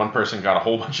 thing. One person got a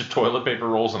whole bunch of toilet paper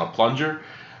rolls and a plunger,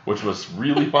 which was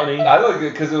really funny. I liked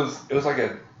it because it was like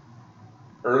a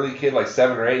early kid, like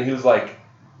 7 or 8, and he was like,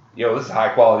 "Yo, this is high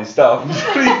quality stuff." He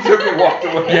took it and walked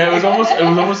away. Yeah, it was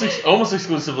almost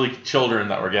exclusively children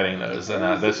that were getting those,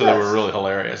 and so they were really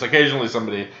hilarious. Occasionally,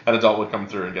 an adult would come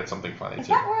through and get something funny Is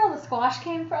too. that where all the squash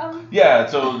came from? Yeah,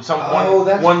 so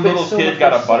one little kid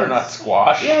got a butternut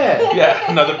squash. Yeah.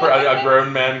 Yeah, a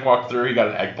grown man walked through. He got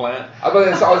an eggplant.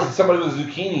 I saw somebody with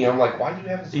zucchini. I'm like, why do you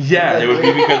have zucchini? Yeah, it would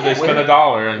be because they spent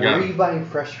 $1 and Where got. were you buying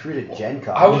fresh fruit at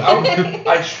GenCon?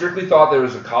 I strictly thought there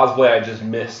was a cosplay I just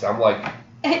missed. I'm like,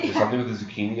 is something with the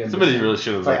zucchini? Somebody really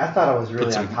should have Like, I thought I was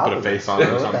really on top put a of face it. on it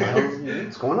or What the something. hell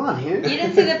is going on here? You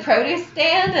didn't see the produce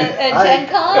stand at I-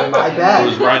 GenCon? my bad. It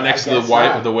was right next to I the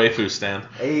guess the not. waifu stand.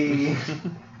 Hey.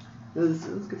 It was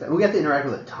good time. We got to interact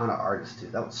with a ton of artists too.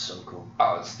 That was so cool.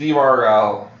 Steve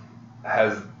Argyle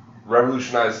has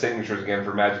revolutionized signatures again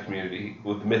for Magic community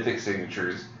with mythic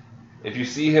signatures. If you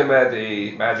see him at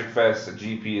a Magic Fest, a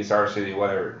GP, a Star City,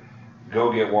 whatever,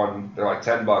 go get one. They're like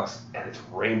 $10, and it's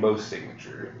rainbow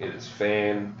signature. It is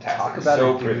fantastic. Talk about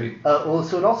so it, dude. pretty. Well,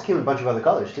 so it also came in a bunch of other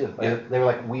colors too. Like, Yeah. They were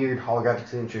like weird holographic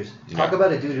signatures. Talk Yeah.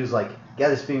 about a dude who's like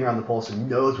got his finger on the pulse and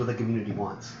knows what the community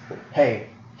wants. Hey,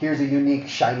 here's a unique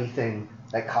shiny thing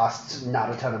that costs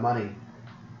not a ton of money.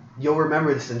 You'll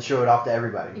remember this and show it off to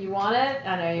everybody. You want it?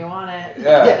 I know you want it.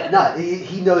 Yeah. Yeah, no,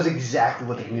 he knows exactly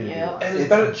what the community Yep. wants. And It's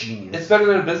better, genius. It's better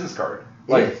than a business card.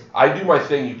 It Like, is. I do my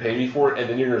thing, you pay me for it, and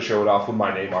then you're going to show it off with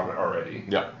my name on it already.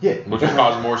 Yeah. Yeah. Which will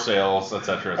cause more sales,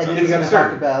 etc. And then It's you're gonna absurd.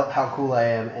 talk about how cool I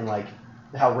am and like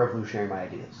how revolutionary my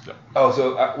idea is. Oh,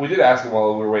 so we did ask him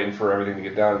while we were waiting for everything to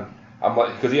get done. I'm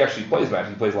like, because he actually plays Magic,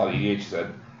 he plays a lot of EDH, he said.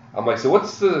 I'm like, so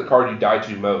what's the card you die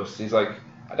to most? He's like,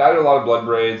 I die to a lot of Blood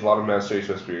Braids, a lot of Monastery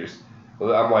Swift Spears.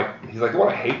 Well, I'm like, he's like, the one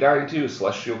I hate dying to is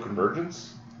Celestial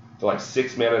Convergence. So like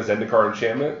 6 mana Zendikar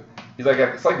enchantment. He's like,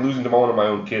 it's like losing to one of my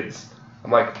own kids.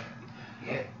 I'm like,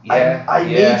 yeah. I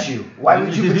made you. Why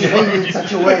would you betray me in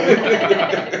such a way?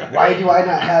 Why do I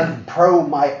not have pro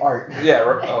my art? Yeah,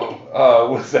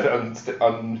 what's that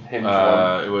unhinged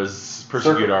one? It was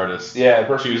Persecute Artist. Yeah,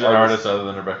 Persecute Choose an Artist. artist other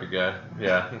than Rebecca Gay.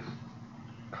 Yeah.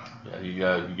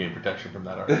 Yeah, you gain protection from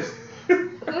that artist. Who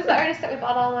was the artist that we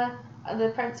bought all the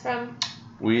prints from?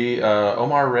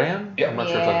 Omar Ran? Yeah. I'm not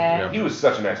sure if Yeah. that's, He was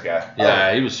such a nice guy.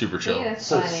 yeah, he was super He chill. was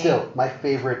So funny. still, my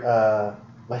favorite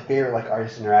like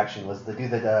artist interaction was the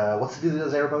dude that what's the dude that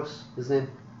does Erebos? His name?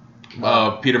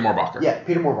 Peter Moorbacher. Yeah,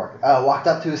 Peter Moorbacher. Walked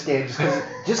up to his stand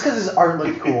just because his art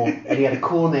looked cool and he had a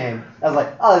cool name. I was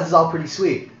like, oh, this is all pretty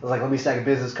sweet. I was like, let me snag a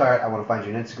business card. I want to find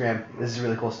you on Instagram. This is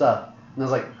really cool stuff. And I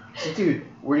was like, so, dude,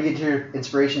 where do you get your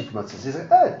inspiration from? He's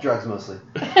like, drugs mostly.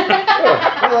 I'm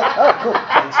like, oh, cool.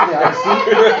 Thanks for the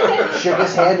honesty. Shook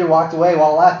his hand and walked away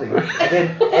while laughing.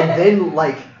 And then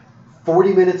like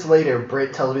 40 minutes later,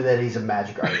 Brent tells me that he's a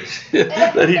magic artist.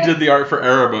 That he did the art for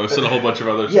Erebos and a whole bunch of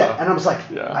other stuff. Yeah, and I was like,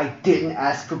 Yeah. I didn't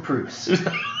ask for proofs. Because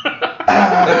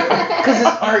his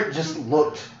art just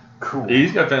looked cool.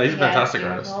 He's a fantastic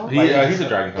beautiful. artist. Like, He's a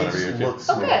Dragon Con it every year just too. looks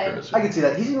sweet. Okay. I can see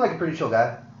that. He seemed like a pretty chill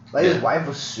guy. Like, Yeah. his wife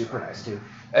was super nice, too.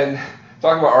 And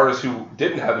talking about artists who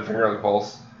didn't have the finger on the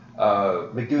pulse,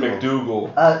 McDougal.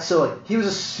 McDougal. So, like, he was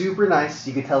a super nice,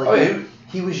 you could tell Oh, that yeah.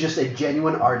 he was just a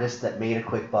genuine artist that made a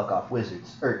quick buck off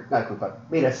Wizards. Or, not a quick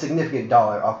buck, made a significant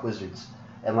dollar off Wizards.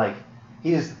 And, like,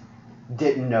 he just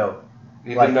didn't know.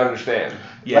 He Like- didn't understand.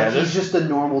 Yeah, Like, he's just a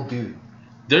normal dude.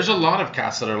 There's a lot of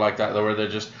cats that are like that, though, where they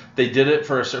did it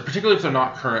for a certain, particularly if they're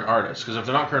not current artists. Because if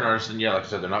they're not current artists, then yeah, like I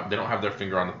said, they don't have their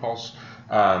finger on the pulse.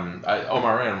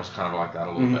 Omar Rand was kind of like that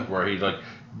a little bit, where he like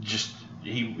just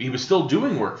he was still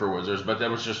doing work for Wizards, but that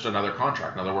was just another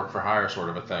contract, another work for hire sort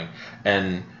of a thing.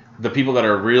 And the people that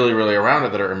are really, really around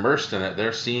it, that are immersed in it,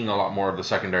 they're seeing a lot more of the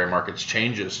secondary market's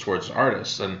changes towards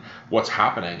artists and what's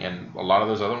happening. And a lot of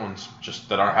those other ones just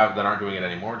that aren't doing it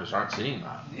anymore just aren't seeing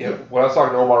that. Yeah, when I was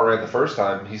talking to Omar Rand the first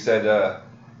time, he said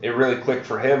it really clicked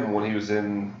for him when he was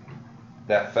in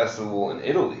that festival in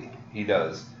Italy. He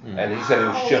does, and he said it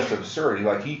was just absurd.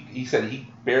 He said he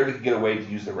barely could get away to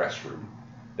use the restroom.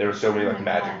 There were so many Oh like my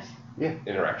magic gosh.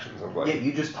 interactions. I'm like, Yeah,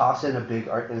 you just toss in a big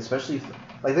art, and especially if,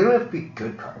 like, they don't have to be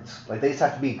good cards. Like, they just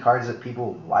have to be cards that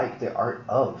people like the art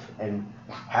of, and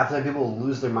half the time people will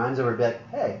lose their minds over it, be like,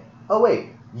 hey, oh wait,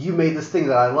 you made this thing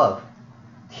that I love.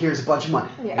 Here's a bunch of money.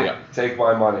 Yeah. take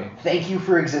my money. Thank you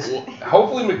for existing.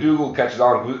 Hopefully McDougal catches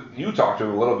on. You talked to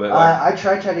him a little bit. Like, I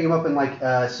tried chatting him up, and like,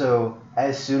 so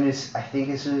as soon as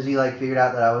he like figured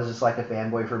out that I was just like a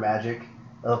fanboy for Magic,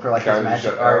 for like his Kinda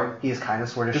Magic shut art, down. he is kind of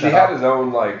sort of because shut he had off. his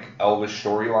own like Elvish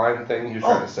storyline thing he was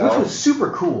trying to sell. Which was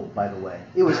super cool, by the way.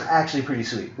 It was actually pretty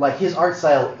sweet. Like, his art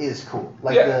style is cool.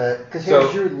 Like, Yeah. because So,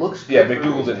 Heritage Druid looks good. Yeah, for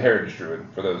McDougal's me. in Heritage Druid,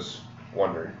 for those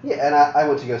wondering. Yeah, and I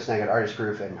went to go snag an artist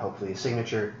proof and hopefully a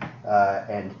signature,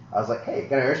 and I was like, hey,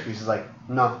 got an artist proof? He's like,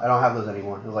 no, I don't have those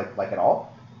anymore. I was like at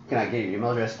all? Can I get your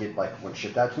email address, get like one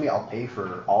shipped out to me? I'll pay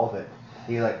for all of it.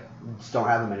 He's like, just don't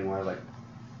have them anymore. I was like,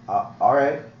 all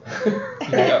right.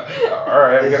 Yeah, all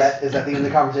right, I guess. Is that the end of the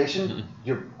conversation?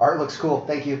 Your art looks cool.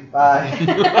 Thank you. Bye.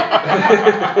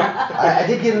 I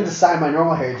did get him to sign my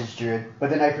normal Heritage Druid, but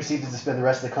then I proceeded to spend the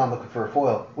rest of the con looking for a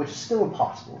foil, which is still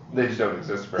impossible. They just don't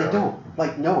exist, They apparently. don't.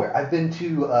 Like, nowhere. I've been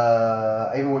to,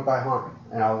 I even went by Han,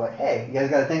 and I was like, hey, you guys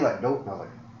got a thing? Like, nope. And I was like,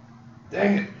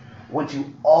 Dang it. went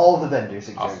to all the vendors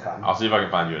at I'll GenCon. see if I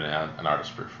can find you an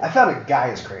artist proof. I found a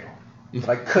Gaia's Cradle, but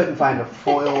I couldn't find a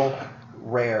foil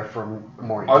rare from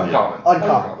Morningtide. Uncommon.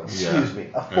 Uncommon. Yeah. Excuse me.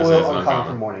 A Yes, foil it's uncommon uncommon.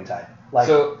 from Morningtide. Like,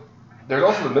 So, there's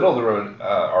also the middle of the road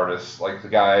artists, like the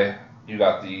guy you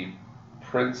got the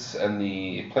Prince and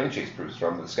the Plane Chase proofs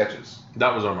from, the sketches.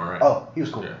 That was Omar, right? oh, he was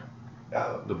cool. Yeah.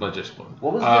 Oh. The Blood Jason.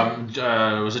 What was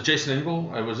was it Jason Ingle?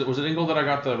 Was it Ingle that I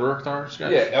got the Rurikthar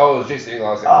sketch? Yeah, oh, it was Jason Engel.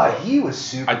 I was like, He was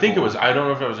super I think cool. it was. I don't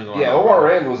know if it was Ingle. or yeah, not. Omar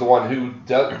Rand was the one who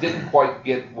didn't quite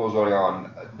get what was going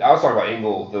on. I was talking about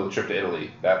Engel, the trip to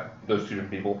Italy. Those two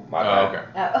different people. My Oh,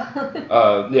 bad. okay.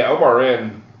 Oh. Yeah, Omar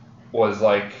Rand was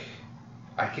like,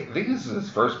 I think this is his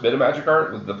first bit of magic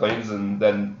art with the planes, and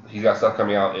then he's got stuff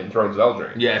coming out in Thrones of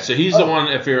Eldraine. Yeah, so he's the one.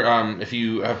 If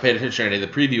you have paid attention to any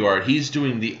of the preview art, he's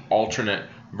doing the alternate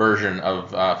version of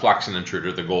Flaxen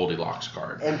Intruder, the Goldilocks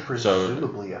card. And So-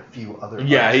 presumably a few other.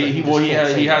 Yeah, ones that he just can't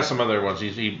say has that. some other ones.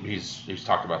 He's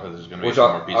talked about that there's going to be Which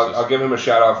some more pieces. I'll give him a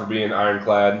shout out for being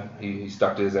ironclad. He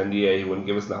stuck to his NDA. He wouldn't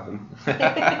give us nothing.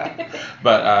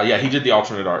 But yeah, he did the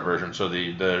alternate art version. So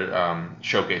the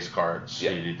showcase cards.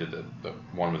 Yeah. He did the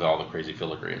one with all the crazy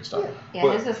filigree and stuff. Yeah,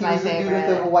 But his is my He's the dude with the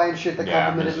favorite. Hawaiian shirt that Yeah,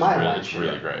 complimented this my is really, Hawaiian it's shirt.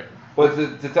 really great.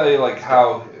 But to tell you like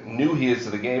how new he is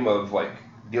to the game of like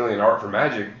dealing in art for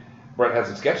Magic, Brent had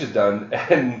some sketches done,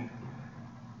 and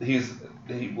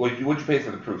what'd you pay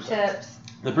for the proofs? Chips.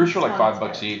 The proofs were like Sounds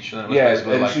 $5 good. each. And it was Yeah,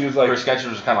 basically and like, she was like- for sketches, it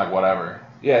was kind of like whatever.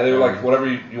 Yeah, they were like, whatever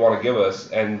you want to give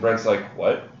us, and Brent's like,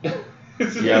 what?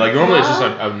 Yeah, like normally it's just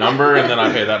a number, and then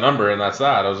I pay that number, and that's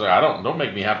that. I was like, don't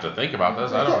make me have to think about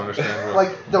this. I don't understand what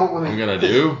Like, don't let me. I'm gonna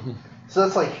do. So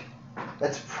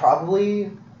that's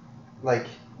probably, like,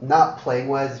 not playing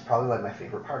wise is probably like my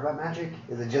favorite part about Magic.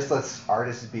 Is it just lets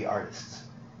artists be artists?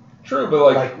 True, but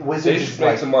like Like, Wizards they is should make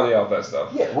like- some money off that stuff.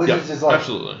 Yeah, Wizards Yeah, is like,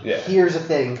 absolutely. Yeah. here's a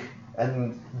thing,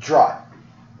 and draw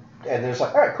it. And they're just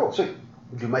like, all right, cool, sweet.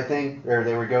 Do my thing.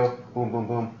 There we go. Boom, boom,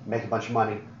 boom. Make a bunch of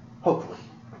money. Hopefully.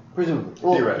 Presumably.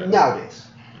 Well, nowadays.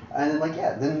 And then, like,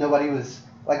 yeah, then nobody was...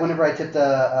 Like, whenever I tipped,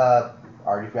 I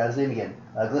already forgot his name again.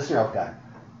 Glistener Elf guy.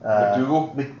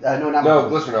 McDougal? No,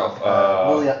 Glistener Elf.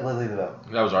 Lily the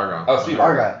Vote. That was Argon. Oh, Steve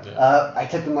Argon. Yeah. I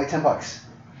tipped him like $10.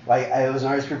 Like, it was an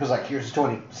artist group. Was like, here's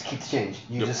 20. Just keep the change.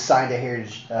 You just signed a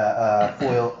heritage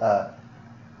foil.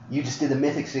 You just did the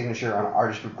mythic signature on an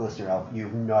artist group Glistener Elf. You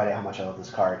have no idea how much I love this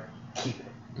card. Keep it.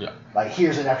 Yeah. Like,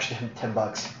 here's an extra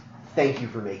 $10. Thank you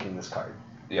for making this card.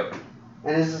 Yep.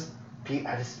 And it's just,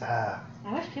 I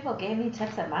wish people gave me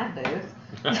tips at my booth.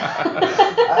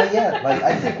 yeah, like,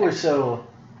 I think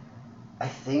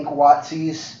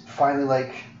WotC's finally,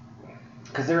 like,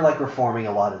 because they're, like, reforming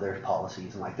a lot of their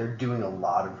policies, and, like, they're doing a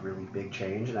lot of really big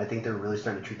change, and I think they're really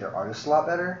starting to treat their artists a lot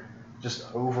better, just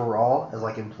overall, as,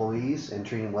 like, employees, and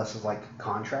treating them less as, like,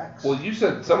 contracts. Well, you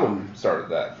said someone started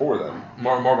that for them.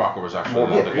 Morbacher was actually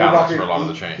the catalyst for a lot of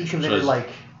the change. He committed, like,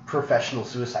 professional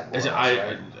suicide bombs,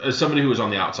 right? As somebody who was on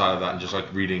the outside of that and just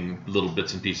like reading little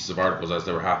bits and pieces of articles as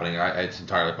they were happening, it's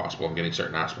entirely possible I'm getting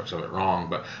certain aspects of it wrong.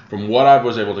 But from what I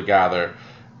was able to gather,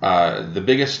 the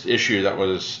biggest issue that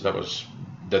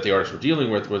the artists were dealing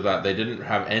with was that they didn't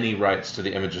have any rights to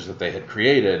the images that they had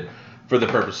created for the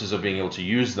purposes of being able to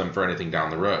use them for anything down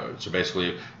the road. So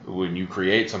basically, when you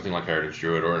create something like Heritage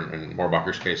Druid, or in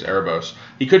Morbacher's case, Erebos,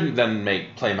 he couldn't then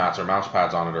make playmats or mouse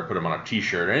pads on it or put them on a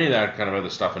t-shirt or any of that kind of other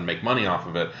stuff and make money off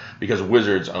of it because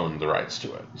Wizards owned the rights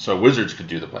to it. So Wizards could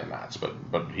do the playmats,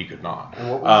 but he could not. And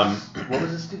what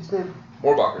was this dude's name?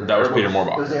 Morbacher. That was Peter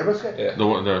Morbacher. Was the Erebos guy?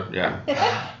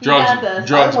 Yeah.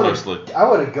 Drugs mostly. I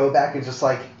want to go back and just,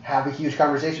 like, have a huge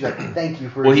conversation. Like, thank you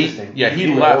for existing.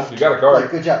 He left. You got a card. Like,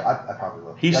 good job. I probably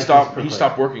will. He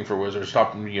stopped working for Wizards,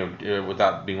 stopped with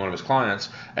that being one of his clients,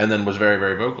 and then was very,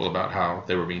 very vocal about how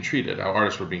they were being treated, how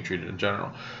artists were being treated in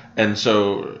general. And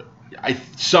so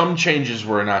some changes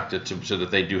were enacted so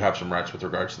that they do have some rights with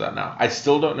regards to that now. I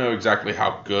still don't know exactly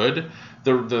how good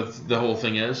the whole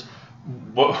thing is.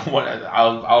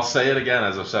 I'll say it again,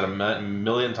 as I've said a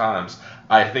million times.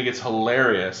 I think it's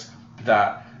hilarious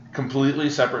that completely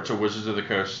separate to Wizards of the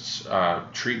Coast's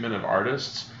treatment of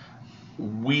artists,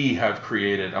 we have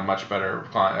created a much better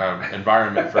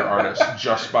environment for artists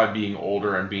just by being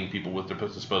older and being people with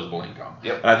disposable income.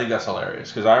 Yep. And I think that's hilarious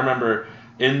because I remember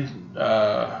in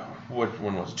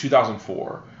when was it?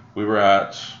 2004, we were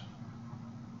at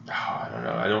I don't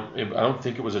know. I don't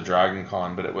think it was a Dragon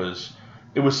Con, but it was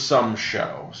some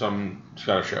show, some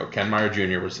kind of show. Ken Meyer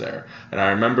Jr. was there, and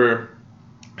I remember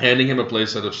handing him a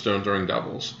playset of Stone Throwing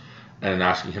Devils and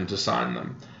asking him to sign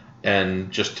them.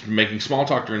 And just making small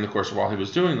talk during the course of while he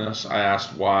was doing this, I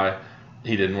asked why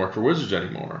he didn't work for Wizards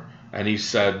anymore. And he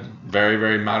said very,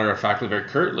 very matter-of-factly, very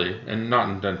curtly, and not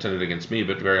intended against me,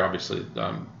 but very obviously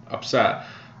upset,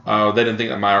 they didn't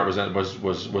think that my art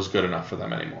was good enough for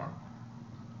them anymore.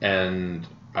 And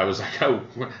I was like, oh,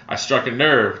 I struck a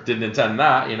nerve, didn't intend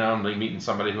that, I'm like meeting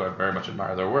somebody who I very much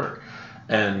admire their work.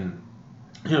 And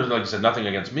like I said, nothing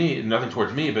against me, nothing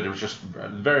towards me, but it was just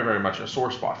very, very much a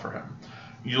sore spot for him.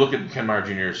 You look at Ken Meyer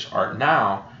Jr.'s art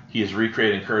now, he is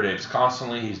recreating Curd Apes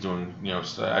constantly. He's doing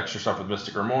extra stuff with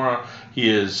Mystic Remora. He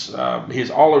is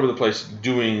all over the place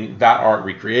doing that art,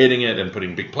 recreating it, and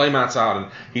putting big playmats out.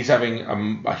 And he's having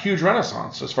a huge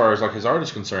renaissance as far as like his art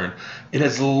is concerned. It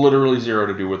has literally zero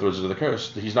to do with Wizards of the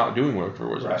Coast. He's not doing work for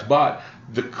Wizards, right. But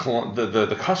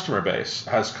the customer base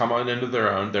has come on into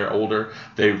their own. They're older.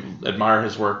 They admire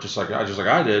his work just like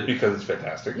I did because it's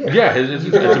fantastic. Yeah,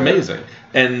 it's amazing.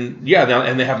 And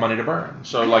and they have money to burn.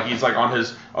 So like he's like on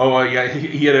his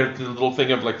he had a little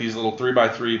thing of like these little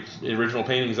 3x3 original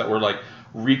paintings that were like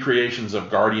recreations of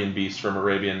Guardian Beasts from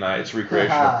Arabian Nights,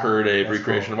 recreation of Curd Ape,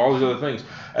 recreation of all these other things.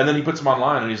 And then he puts them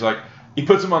online, and he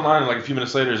puts them online, and like a few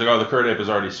minutes later, he's like, "Oh, the Curd Ape is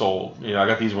already sold. I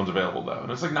got these ones available though." And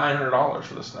it's like $900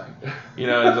 for this thing.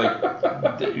 It's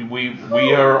like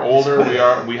we are older,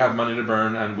 we have money to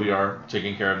burn, and we are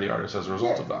taking care of the artists as a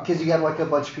result of that. Because you got like a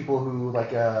bunch of people who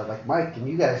like Mike and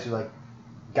you guys who like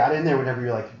got in there whenever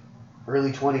you're like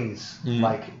early 20s,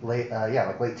 like late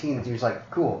teens. And you're just like,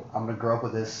 cool, I'm gonna grow up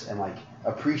with this and like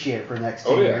appreciate it for the next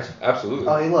 10 years. Absolutely.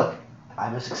 Oh, hey, look,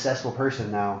 I'm a successful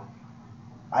person now.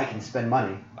 I can spend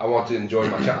money. I want to enjoy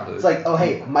my childhood. It's like, oh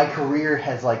hey, my career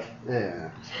has like,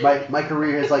 my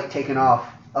career has like taken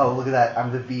off. Oh, look at that!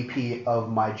 I'm the VP of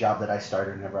my job that I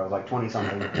started whenever I was like 20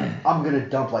 something. I'm gonna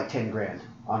dump like 10 grand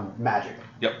on Magic.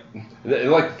 Yep.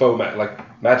 Like faux magic,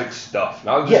 like magic stuff,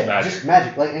 not just magic. Just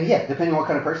magic. Like, and depending on what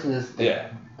kind of person it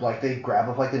is. Like they grab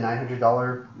up like the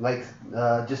 $900 like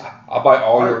just. I'll buy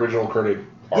all your original Curd Ape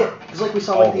art. Yeah, because like we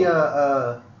saw like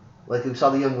Like we saw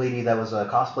the young lady that was a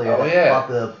cosplayer bought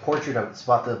the portrait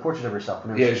of herself.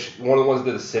 Yeah, one of the ones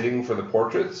that is sitting for the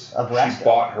portraits. Of she Raska.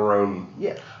 bought her own.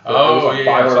 Yeah. It was like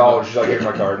 $500. She's like, here's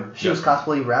my card. She was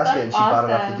cosplaying Raska and she bought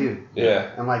it off the dude.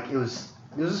 Yeah. And like it was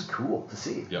just cool to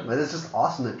see. Yep. Like, it's just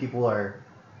awesome that people are.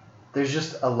 There's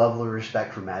just a level of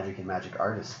respect for magic and magic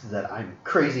artists that I'm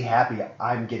crazy happy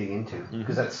I'm getting into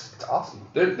because it's awesome.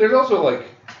 There's also like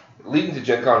leading to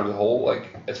Gen Con as a whole.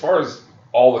 Like as far as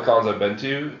all the cons I've been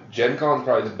to, Gen Con's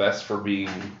probably the best for being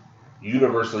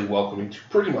universally welcoming to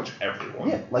pretty much everyone.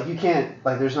 Yeah, like you can't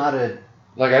there's not a.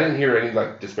 Like I didn't hear any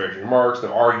like disparaging remarks,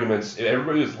 no arguments.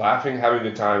 Everybody was laughing, having a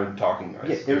good time, and talking nice.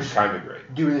 Yeah, it was kind of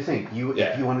great. Doing the thing.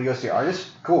 If you want to go see an artist,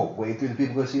 cool. Wait through the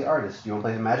people go see the artist. You want to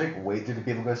play some Magic? Wait through the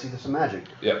people go see some Magic.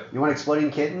 Yep. You want exploding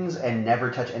kittens and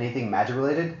never touch anything Magic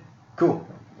related? Cool.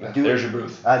 There's your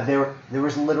booth. There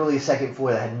was literally a second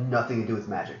floor that had nothing to do with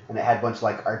Magic, and it had a bunch of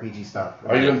like RPG stuff.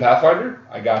 Are you doing Pathfinder?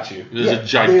 I got you. There's a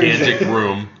gigantic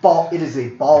room. It is a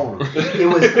ballroom. It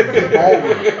was the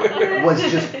ballroom was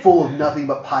just full of nothing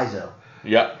but Paizo.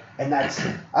 Yep. And that's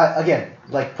again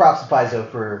like props to Paizo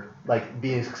for like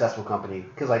being a successful company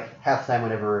because like half the time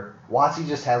whenever WotC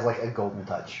just has like a golden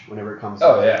touch whenever it comes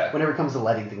whenever it comes to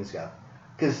letting things go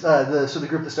because the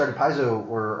group that started Paizo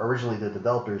were originally the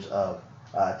developers of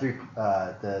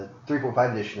the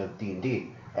 3.5 edition of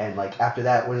D&D and like after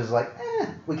that was just like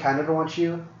we kind of don't want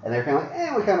you and they're kind of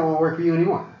like we kind of won't work for you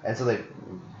anymore and so they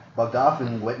bugged off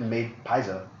and went and made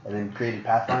Paizo and then created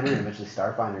Pathfinder and eventually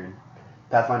Starfinder and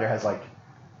Pathfinder has like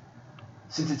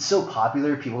since it's so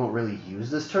popular, people don't really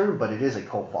use this term, but it is a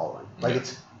cult following. Like,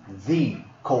 it's the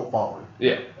cult following.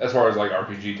 Yeah, as far as, like,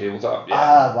 RPG tabletop,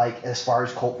 yeah. Like, as far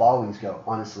as cult followings go,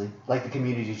 honestly. Like, the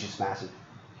community is just massive.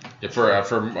 Yeah,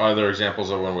 for other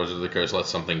examples of when Wizards of the Coast lets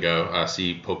something go,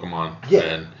 see Pokemon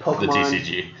and Pokemon, the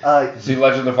TCG. See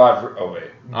Legend of Five. Oh,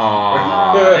 wait.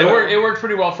 It worked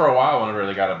pretty well for a while whenever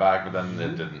they got it back, but then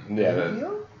it didn't. Yeah.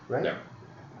 Yu-Gi-Oh? Right? No.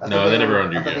 No, they never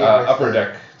owned Yu-Gi-Oh. Upper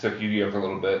Deck took Yu-Gi-Oh for a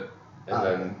little bit. And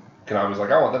then Konami's like,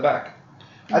 I want that back.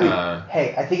 I mean,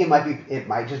 hey, I think it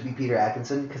might just be Peter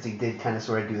Atkinson because he did kind of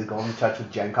sort of do the golden touch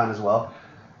with Gen Con as well.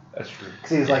 That's true. Because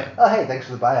he was like, oh, hey, thanks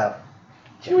for the buyout.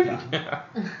 Gen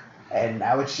Con. And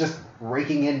now it's just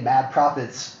raking in mad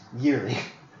profits yearly.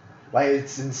 Like,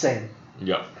 it's insane.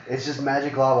 Yep. It's just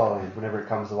magic law land whenever it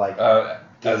comes to, like...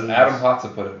 as Adam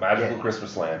Hotza put it, Magical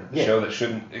Christmas Land, a show that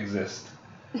shouldn't exist.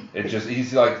 It just,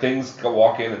 he's like, things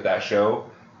walk in at that show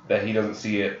that he doesn't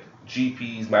see at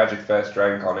GPs, Magic Fest,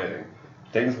 Dragon Con, anything.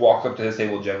 Things walk up to his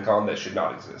table at Gen Con that should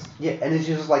not exist. Yeah, and it's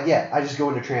just like, I just go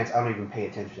into trance. I don't even pay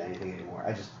attention to anything anymore.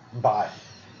 I just buy.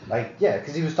 Like,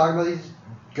 because he was talking about he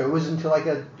goes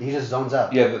into he just zones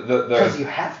out. Yeah, because you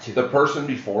have to. The person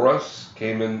before us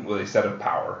came in with a set of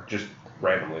power, just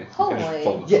randomly. Holy. And just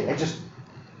folded it just...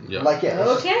 Yeah. Okay,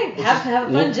 have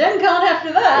a fun Gen Con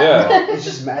after that. Yeah. It's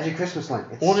just Magic Christmas Land.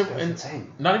 It's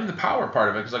insane. Not even the power part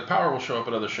of it, because like power will show up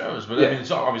at other shows, but I mean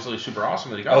it's obviously super awesome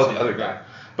that he got the other guy.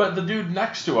 But the dude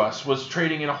next to us was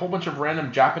trading in a whole bunch of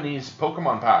random Japanese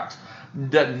Pokemon packs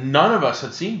that none of us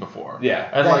had seen before. Yeah.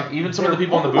 And even some of the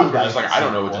people in the booth were just like, I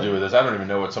don't know what to do with this. I don't even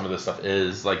know what some of this stuff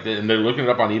is. Like, and they're looking it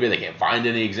up on eBay. They can't find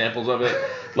any examples of it.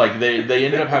 Like, they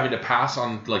ended up having to pass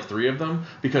on like 3 of them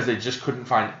because they just couldn't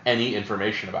find any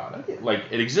information about it. Like,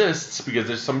 it exists because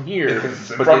there's some here,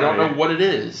 but they don't know what it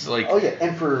is. Like,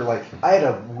 and for I had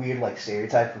a weird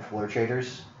stereotype for floor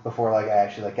traders before I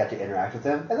actually got to interact with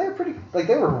them, and they were pretty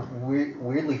they were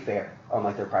weirdly fair on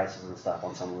their prices and stuff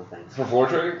on some of the things. For floor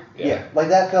trading? Yeah,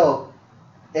 that felt,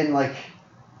 and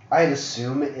I'd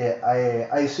assume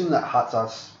I assume that Hot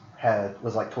Sauce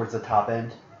was towards the top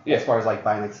end as far as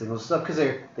buying singles and stuff because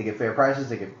they get fair prices,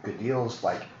 they get good deals.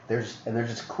 They're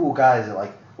just cool guys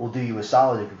that will do you a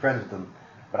solid if you're friends with them.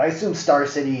 But I assume Star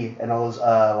City and all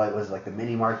those the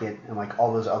mini market and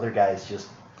all those other guys just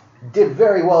did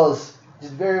very well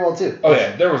too. Oh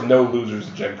yeah, there was no losers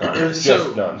at Gen Con.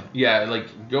 Just none. Yeah,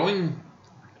 going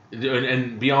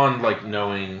and beyond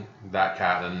knowing that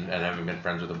cat and having been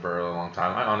friends with him for a really long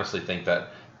time, I honestly think that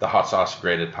the Hot Sauce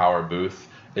Graded Power booth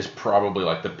is probably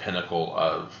the pinnacle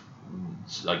of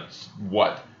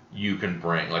what you can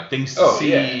bring, things to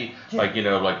see,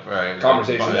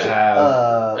 conversation to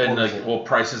have, and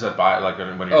prices at buy, when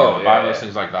you're going to buy those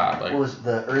things like that. What was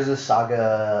the Urza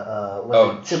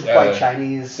Saga? Simplified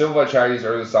Chinese? Simplified Chinese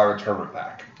Urza Saga Tournament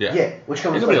Pack. Yeah, which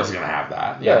comes. Nobody else is gonna have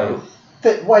that. Yeah.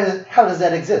 How does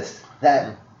that exist?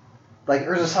 That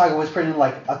Urza Saga was printed in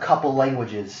a couple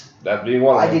languages. That being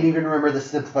one of them. I didn't even remember the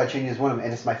Simplified Chinese one of them,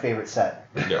 and it's my favorite set.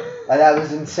 Yeah. That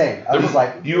was insane. I was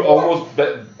you almost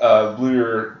blew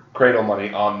your cradle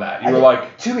money on that. You I were did-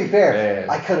 like, To be fair, Man.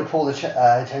 I could have pulled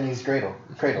a Chinese cradle.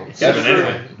 Could have That's been true.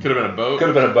 anything. Could have been a boat. could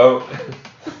have been a boat.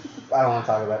 I don't want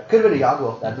to talk about it. Could have been a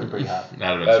Yagwell. That'd been pretty hot.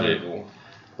 That'd have That'd been be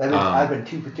sweet. cool. I've been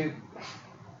 2 for 2.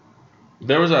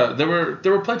 There were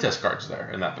playtest cards there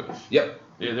in that booth. Yep.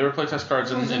 Yeah, there were playtest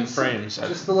cards in frames.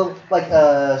 Just a little, like,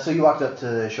 so you walked up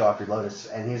to show off your Lotus,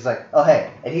 and he's like, oh,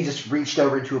 hey. And he just reached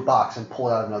over into a box and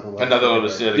pulled out another Lotus. Another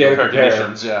Lotus, yeah, to Yeah, compare compare.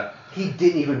 conditions, yeah. He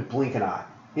didn't even blink an eye.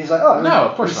 He's like, oh, No,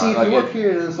 of course you see, not. if you Like, look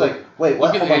here, and it's like, wait,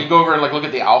 what? Look at you go over and look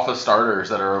at the alpha starters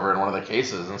that are over in one of the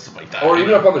cases and stuff like that. Or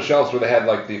even up on the shelves where they had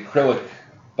like the acrylic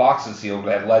boxes sealed.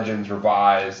 They had Legends,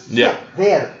 Revised. Yeah.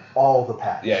 They had all the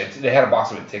packs. Yeah, they had a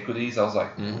box of Antiquities. I was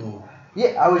like, Mm-hmm.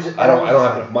 Yeah, I was just. I don't was have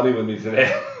like- enough money with me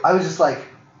today. I was just like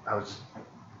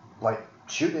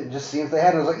shooting it, just seeing if they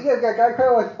had it. I was like, yeah, got guy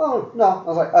credit. Like, oh no. I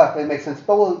was like, oh, it makes sense.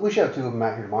 But we should have 2 of them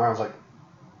out here tomorrow. I was like,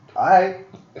 all right,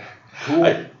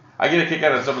 cool. I get a kick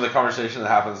out of some of the conversation that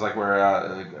happens, like where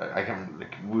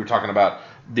we were talking about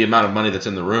the amount of money that's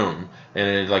in the room,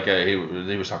 and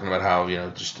he was talking about how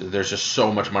there's just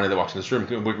so much money that walks in this room.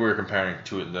 We were comparing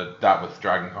to that with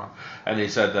DragonCon, and he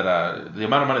said that the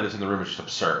amount of money that's in the room is just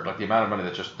absurd. Like the amount of money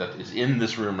that is in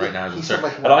this room right now is He said, absurd.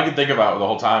 like, And all I can think about the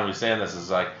whole time he's saying this is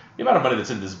like, the amount of money that's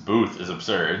in this booth is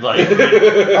absurd. Like,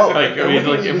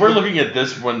 if we're looking at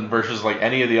this one versus like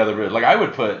any of the other booths, like I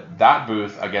would put that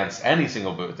booth against any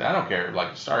single booth. I don't care,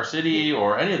 like Star City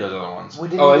or any of those other ones. We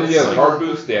didn't Oh, even and yeah, see, the card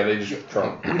booths. Yeah, they just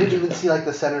trump. We didn't even see like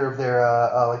the center of their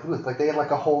like booth. Like they had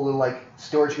like a whole little like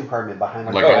storage compartment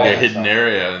behind Like all a that hidden stuff.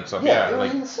 area and stuff. Yeah, Yeah, it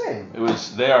was like insane. it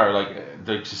was. They are like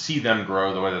to see them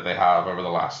grow the way that they have over the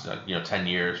last 10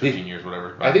 years, 15 years,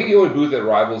 whatever. I think the only booth that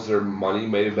rivals their money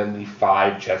may have been the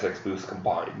 5 Chessex booths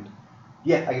combined.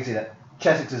 Yeah, I can see that.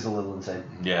 Chessex is a little insane.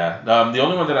 Yeah, the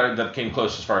only one that came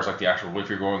close as far as like the actual, if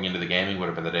you're going into the gaming, would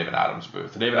have been the David Adams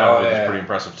booth. The David Adams booth is pretty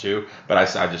impressive too, but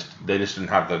they just didn't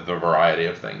have the variety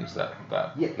of things that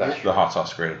Yeah, the Hot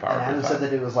Sauce Creative Power And Adam booth said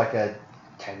had. that it was like a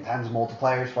 10 times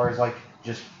multiplier as far as like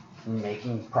just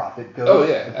making profit goes. Oh,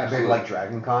 yeah, compared absolutely. to like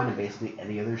DragonCon and basically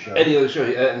any other show. Any other show,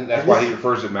 and that's why he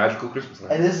refers to Magical Christmas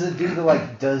Night. And this is a dude that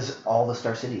like does all the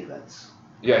Star City events.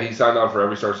 Yeah, he signed on for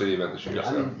every Star City event this year. Yes.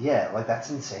 I mean, yeah, like that's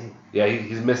insane. Yeah,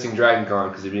 he's missing DragonCon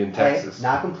because he'd be in Texas. Hey,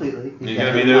 not completely. You're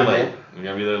gonna be there late. You're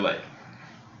gonna be there late.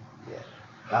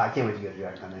 I can't wait to go to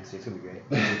DragonCon next year. It's gonna be great.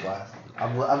 It's gonna be a blast.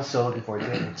 I'm so looking forward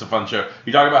to it. It's a fun show.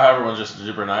 You talk about how everyone's just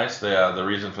super nice. The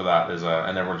reason for that is,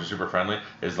 and everyone's just super friendly,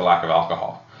 is the lack of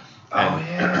alcohol. And Oh,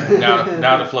 yeah.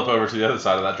 now to flip over to the other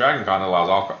side of that, DragonCon allows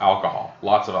alcohol,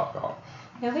 lots of alcohol.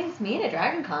 Nobody's mean at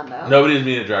DragonCon though. Nobody's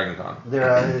mean at DragonCon.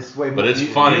 It's way more. But it's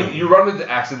funny. You run into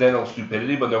accidental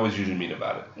stupidity, but no one's usually mean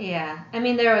about it. Yeah, I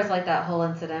mean there was like that whole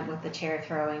incident with the chair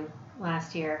throwing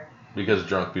last year. Because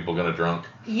drunk people gonna drunk.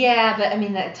 Yeah, but I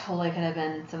mean that totally could have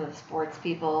been some of the sports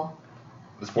people.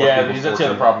 The sports Yeah, people because that's the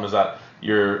other problem is that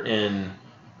you're in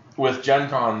with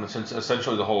GenCon, since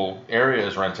essentially the whole area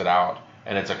is rented out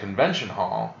and it's a convention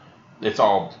hall. It's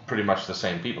all pretty much the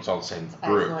same people. It's all the same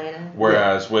group. Isolated.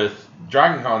 Whereas with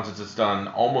DragonCon, since it's done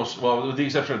almost, well, with the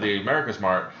exception of the America's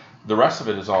Mart, the rest of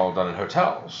it is all done in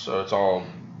hotels. So it's all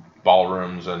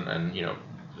ballrooms and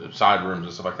side rooms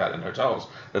and stuff like that in hotels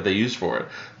that they use for it.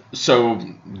 So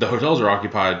the hotels are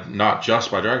occupied not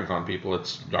just by DragonCon people,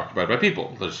 it's occupied by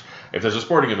people. If there's a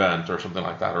sporting event or something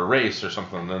like that, or a race or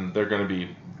something, then they're going to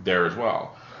be there as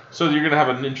well. So you're going to have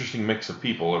an interesting mix of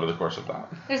people over the course of that.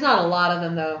 There's not a lot of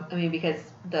them though. I mean because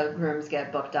the rooms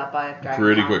get booked up by DragonCon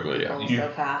Pretty quickly, yeah. people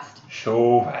so fast.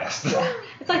 So fast.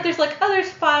 It's like there's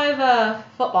 5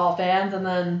 football fans and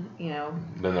then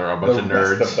Then there are a bunch of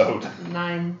nerds. That's the boat.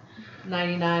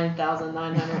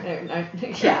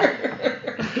 99,900.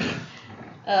 Yeah.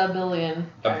 A billion.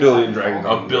 A billion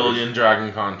DragonCon. A billion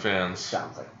DragonCon fans.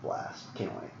 Sounds like a blast.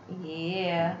 Can't wait.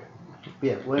 Yeah.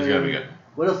 Yeah. What, It's going to be good.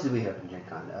 What else did we have in Gen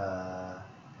Con?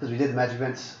 Because we did the Magic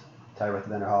events. Talked about the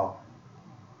vendor hall.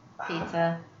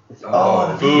 Pizza. The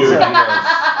food. pizza.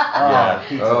 Yeah.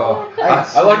 Pizza. Oh,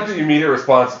 I I like the immediate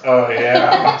response. Oh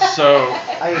yeah. So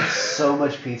I ate so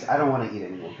much pizza. I don't want to eat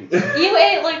any more pizza. You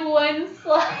ate like one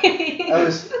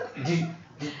slice. I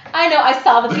I know. I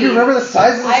saw the do piece. you remember the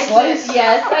size of the I slice? did.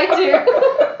 Yes, I do.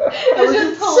 It was was just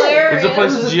insane. hilarious. is the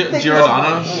place It was in a thick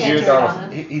Giordano? slice. Yeah, Giordano's-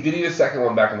 Giordano. he did eat a second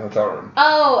one back in the hotel room.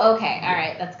 Oh, okay. All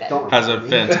right. That's good. Don't Has a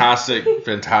remind me.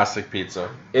 fantastic pizza.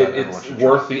 It's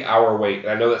worth the hour wait.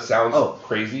 I know that sounds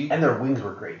crazy. And their wings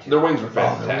were great too. Their wings were Oh, their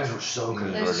wings fantastic. were so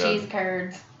good. There's They were cheese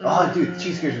curds. Oh, dude, the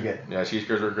cheese curds were good. Yeah, cheese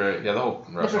curds were great. Yeah, the whole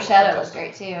The restaurant bruschetta was fantastic.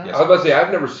 great too. Yeah. I was about to say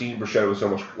I've never seen bruschetta with so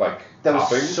much like That was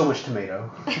Topping? so much tomato.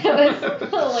 It was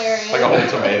hilarious. Like a whole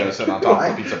tomato sitting on top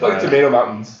of the pizza Like pie. tomato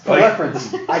mountains. For Like,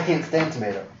 reference, I can't stand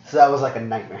tomato, so that was like a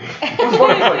nightmare. what's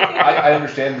funny is, like, I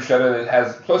understand bruschetta, and it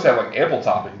has supposed to have like ample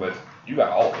topping, but you got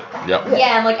all of it. Yep.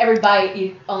 Yeah, and like every bite,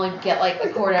 you only get like a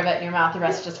quarter of it in your mouth. The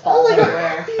rest just falls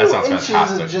everywhere. That sounds Inches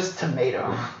fantastic. of just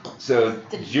tomato. So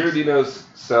Delicious. Giardino's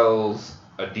sells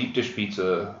a deep dish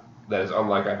pizza that is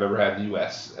unlike I've ever had in the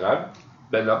U.S. And I've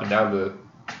been up and down the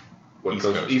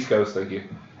East Coast, thank you,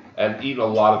 and eaten a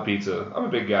lot of pizza. I'm a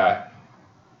big guy.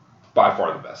 By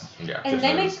far the best. Yeah. And just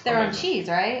they is make their own amazing. cheese,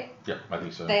 right? Yep, I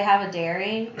think so. They have a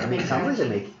dairy. I mean, sounds like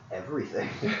they make everything.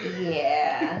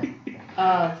 Yeah.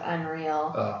 Oh, it's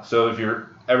unreal. So if you're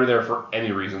ever there for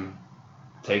any reason,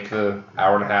 take the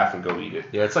hour and a half and go eat it.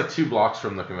 Yeah, it's like 2 blocks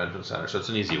from the convention center, so it's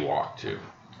an easy walk too.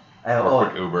 Or Oh, a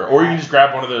quick Uber, or you can just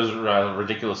grab one of those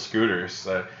ridiculous scooters,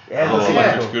 yeah, little that's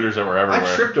electric cool. scooters that were I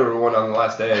everywhere. tripped over one on the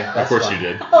last day. Of course you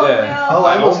did. Oh, yeah. no. Oh,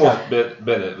 I I almost almost bit it.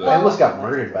 But. I almost got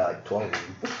murdered by like 12 of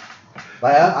them.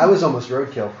 Like, I was almost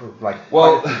roadkill for like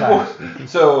Well, quite a few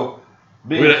times. so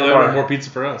being That from would have our, more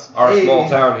pizza for us. our Hey. small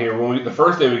town here, when the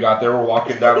first day we got there, we're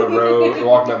walking down the road, we're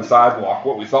walking down the sidewalk,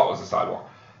 what we thought was the sidewalk,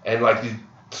 and like these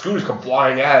scooters come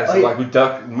flying at us, and like we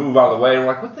duck, move out of the way, and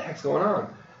we're like, what the heck's going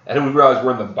on? And then we realized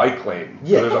we're in the bike lane.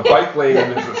 Yeah. So there's a bike lane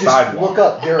and there's a Just sidewalk. look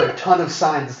up. There are a ton of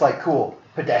signs. It's like, cool.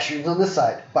 Pedestrians on this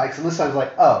side. Bikes on this side. It's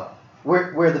like, oh,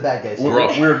 we're the bad guys. We're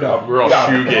all, We're dumb. we're all Yeah.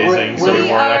 shoegazing, so we We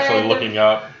weren't are actually the- looking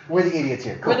up. We're the idiots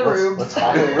here. Cool. We're the rubes. Let's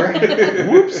hop over.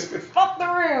 Whoops. Fuck the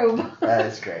rube. That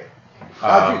is great.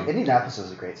 Um, Dude, Indianapolis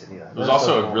is a great city. Though. There's That's also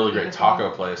so a cool. really great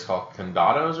taco place called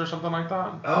Condados or something like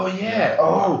that. Oh, yeah.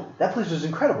 Oh, that place was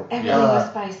incredible. Everything was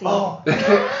spicy. Oh,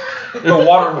 The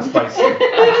water was spicy.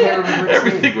 I can't remember its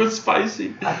Everything name. was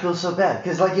spicy. I feel so bad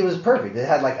because like it was perfect. It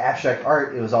had like abstract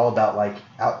art. It was all about like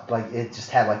it just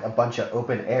had like a bunch of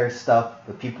open air stuff.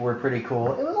 The people were pretty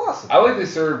cool. It was awesome. I like they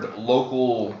served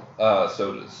local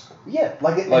sodas. Yeah,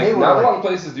 like and Like, they were not a lot like, of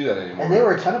places do that anymore. and they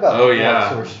were a ton about Oh, like, yeah.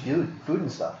 source food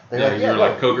and stuff. They're Yeah, you were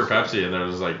like no, Coke or Pepsi, and there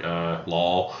was like,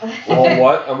 lol. Well,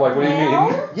 what? I'm like, what do you mean?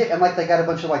 Well, Yeah, and like they got a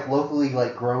bunch of like locally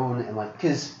like grown and like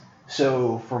because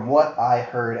so from what I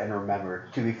heard and remember,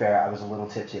 to be fair, I was a little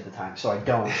tipsy at the time, so I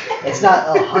don't. It's not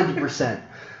 100%,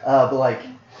 but like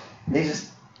they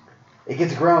just it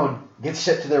gets grown, gets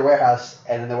shipped to their warehouse,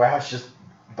 and then the warehouse just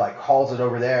like hauls it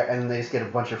over there, and then they just get a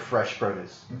bunch of fresh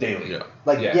produce. Daily. Yeah.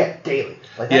 Like Yeah. daily.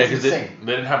 Like Yeah, that's because insane.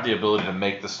 they didn't have the ability to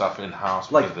make the stuff in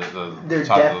house Like, because they're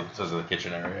because of the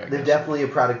kitchen area. I They're guess. definitely a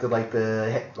product of like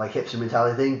the like hipster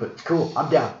mentality thing, but cool. I'm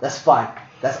down. That's fine.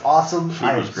 That's awesome. Food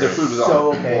I was am great. The food was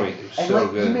so on okay. point. It was And so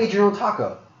like good. you made your own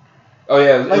taco. Oh,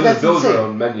 yeah. It Like, was that's a build your insane.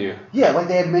 own menu. Yeah, like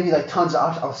they had menu like tons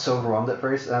of. I was so overwhelmed at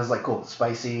first, and I was like, cool,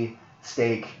 spicy,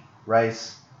 steak,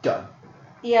 rice, done.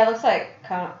 yeah, it looks like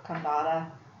Condada.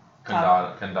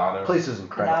 Condado. Place was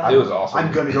incredible. It I'm- was awesome.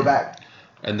 I'm gonna go back.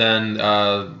 And then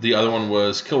the other one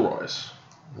was Kilroy's.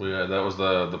 That was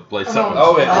the place that was.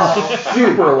 Oh, yeah. Oh, dude,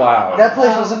 Super loud. that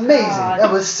place Oh, was amazing. God.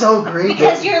 That was so great.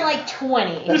 Because you're like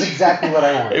 20. That's exactly what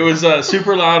I wanted. It was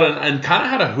super loud and kind of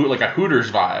had a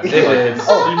Hooters vibe. It Like, did. it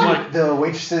Oh, seemed like the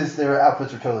waitresses, their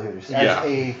outfits were totally Hooters. As Yeah.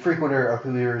 a frequenter of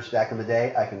Hooters back in the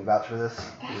day, I can vouch for this.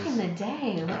 Back in the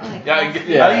day. What, like, yeah,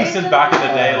 Yeah. I think he said back in the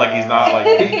day like he's not like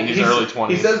in his early 20s.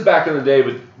 He says back in the day,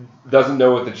 but doesn't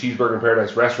know what the Cheeseburger in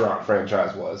Paradise restaurant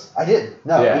franchise was. I did.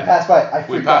 No, Yeah. we passed by. I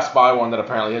We freaked passed by one that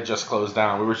apparently had just closed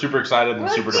down. We were super excited and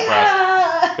We're super like, depressed.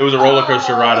 yeah! It was a roller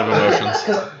coaster ride of emotions.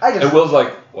 Because I And just, Will's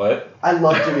like, what? I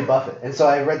love Jimmy Buffett, and so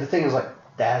I read the thing. I was like,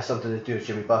 that has something to do with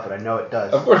Jimmy Buffett. I know it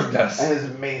does. Of course it does. And it was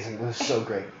amazing. It was so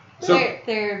great. So-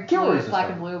 Their Kilroy's was black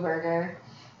fun. and blue burger.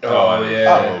 Oh,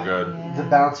 yeah. So good. Yeah. The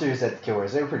bouncers at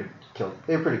Kilroy's, they were pretty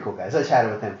pretty cool guys. I chatted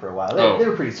with them for a while. They, Oh. they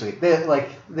were pretty sweet.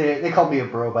 They called me a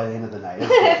bro by the end of the night.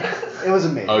 It was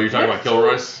amazing. Oh, you're talking about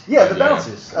Kilroy's? Yeah, the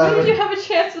bouncers. When did you have a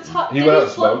chance to talk? He Did went you out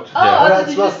and slip? smoked. Oh, Yeah. Went out did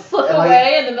and you just smoked, slip and, like,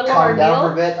 away in the middle of our calmed down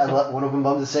for a meal? bit. I let one of them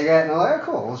bum a cigarette, and I'm like, oh,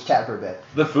 cool, let's chat for a bit.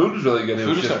 The food was really good. It Food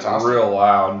was was just fantastic. real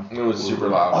loud. It was super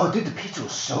loud. Oh, dude, the pizza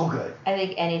was so good. I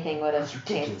think anything would have That's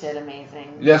ridiculous. tasted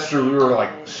amazing. That's true. We were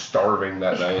like starving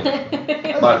that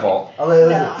night. My fault. Although,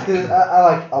 No. because I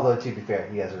like, although to be fair,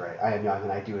 you guys are right. I am young,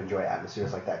 and I do enjoy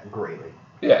atmospheres like that greatly.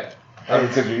 Yeah.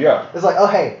 Because you're young. It's like, oh,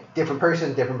 hey, different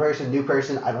person, new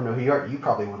person. I don't know who you are. You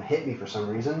probably want to hit me for some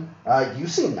reason. You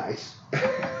seem nice.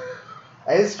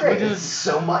 And it's great. We did- It's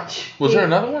so much. Was there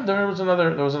another one? There was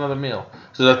another meal.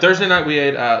 So the Thursday night we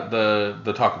ate at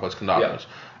the taco place Condados, Yeah.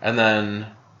 and then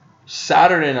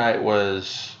Saturday night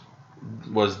was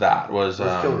Kilroy's,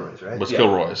 right? Was Yeah.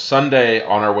 Kilroy's. Sunday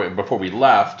on our way before we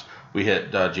left, we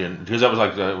hit because that was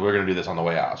like we're gonna do this on the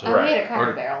way out. So Oh, we Right. ate a Cracker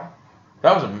Or- Barrel.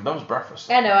 That was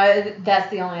breakfast. I know. That's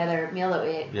the only other meal that we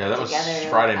ate. Yeah, that was together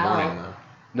Friday out. morning though.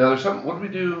 No, there's something. What did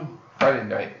we do Friday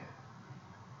night?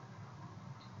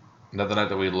 Not the night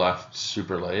that we left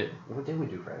super late. What did we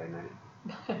do Friday night?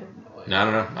 I have no idea. No, I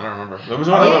don't know. I don't remember. It was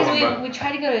one of Yeah, those 'cause ones. we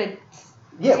tried to go to.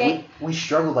 Yeah, Steak. we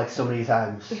struggled like so many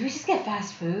times. Did we just get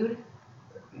fast food?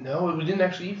 No, we didn't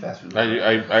actually eat fast food.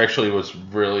 I actually was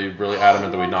really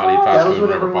adamant that we not eat That fast was food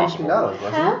whenever whenever we went to possible. Candados,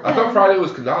 wasn't it? I thought Friday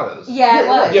was Canadas. Yeah, it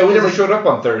was. Yeah, we never Like- showed up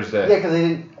on Thursday. Yeah, because they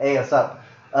didn't A us up.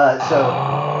 So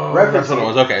Oh, that's what it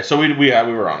was. Okay, so we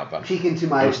were on it then. peek into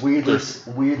my There's-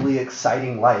 weirdly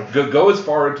exciting life. Go as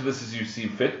far into this as you see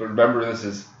fit, but remember this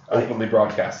is openly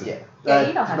broadcasted. Yeah. Yeah,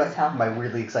 you don't have my, to tell. My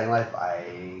weirdly exciting life.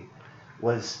 I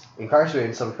was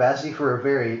incarcerated in some capacity for a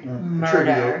very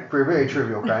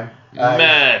trivial crime.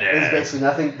 Murder. It was basically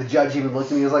nothing. The judge even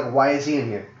looked at me and was like, "Why is he in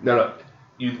here?" No.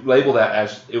 You label that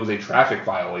as it was a traffic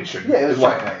violation. Yeah, it was Is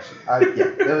what- fine.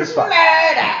 It was fine.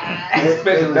 You It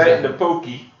spent the was night in fine. the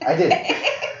pokey. I did.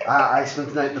 I spent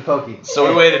the night in the pokey. So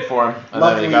we waited for him, and then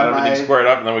Luckily, he got everything my- squared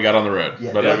up, and then we got on the road.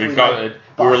 Yeah, but luckily we got my it.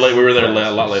 We were boss late. We were there was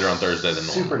a lot later on Thursday than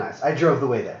normal. Super nice. I drove the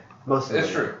way there most of the It's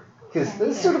way. true. Because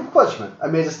it's sort of a punishment. I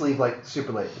made us leave like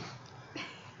super late.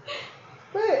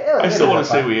 But, yeah, I still want to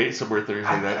say fine. we ate somewhere Thursday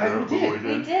night. I don't know what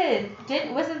we We did.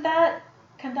 did. Wasn't that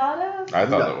Candados? I thought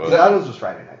No, that was. Candados was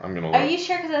Friday night. I'm gonna Are look. you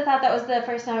sure? Because I thought that was the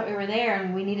first night we were there,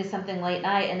 and we needed something late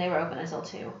night, and they were open until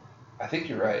 2. I think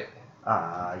you're right. You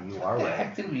are What the right.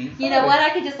 heck did we eat? You know what? I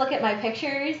could just look at my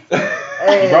pictures.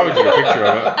 Hey. You probably took a picture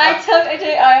of it.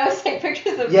 I always take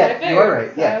pictures of my Yeah, food. you are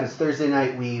right. Yeah, so- because Thursday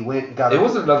night we went got. It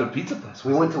wasn't another pizza place.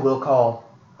 We went to Will Call.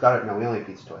 Got it. No, we only had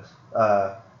pizza twice.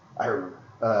 I remember.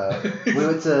 We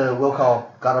went to Will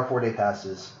Call. Got our 4-day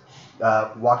passes.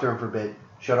 Walked around for a bit.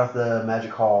 Showed off the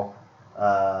Magic Hall.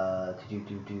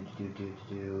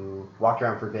 Walked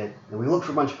around for a bit. And we looked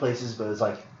for a bunch of places, but it was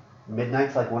like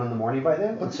midnight to like 1 a.m. by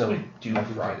then. What And did so we do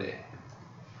nothing Friday?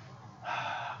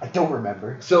 I don't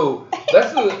remember. So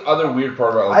that's the other weird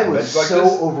part about I like was events like so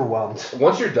this. overwhelmed.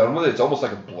 Once you're done with it, it's almost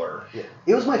like a blur. Yeah.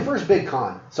 It was my first big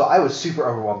con, so I was super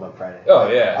overwhelmed on Friday. Oh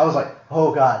yeah. I was like,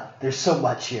 oh god, there's so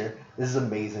much here. This is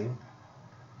amazing.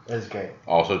 It was great.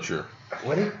 Also true.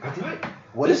 What did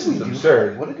This we is do?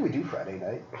 absurd. What did we do Friday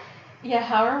night? Yeah,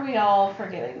 how are we all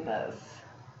forgetting this?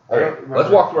 I don't Okay, remember. let's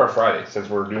walk through our Friday since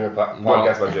we're doing a podcast Well-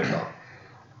 about GenCon.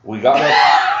 We got up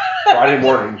Friday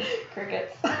morning.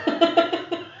 Crickets.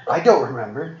 I don't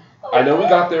remember. I know we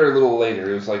got there a little later.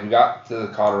 It was like we got to the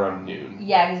con around noon.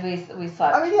 Yeah, because we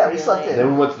slept. I mean, yeah, we really slept late. in.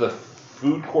 Then we went to the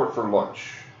food court for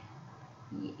lunch.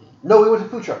 No, we went to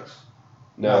food trucks.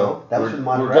 No, that was we're- the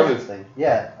we're Monterey going- thing.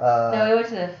 Yeah. No, we went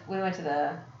to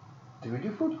the. Did we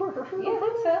do food court for food? Yeah, I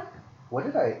think so. What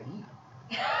did I eat?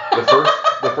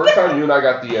 The first time you and I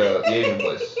got the Asian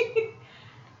place.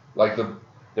 Like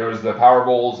there was the Power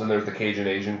Bowls and there's the Cajun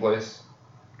Asian place.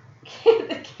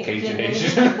 The Cajun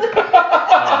Asian. Asian.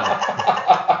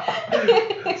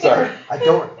 Sorry. I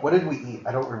don't. What did we eat?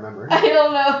 I don't remember. I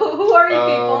don't know. Who are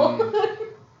you people?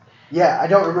 Yeah, I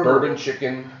don't remember. Bourbon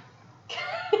chicken.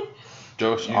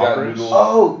 Dos You got Hombres. noodles.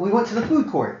 Oh, we went to the food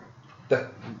court.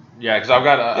 Yeah, because I've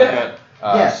got Yeah.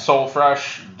 Yeah. Soul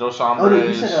Fresh, Dos Oh Hombres. no,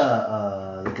 you said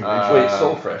the convention. Wait,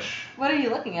 Soul Fresh. What are you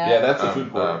looking at? Yeah, that's the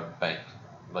food court. Bank.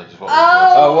 Like just what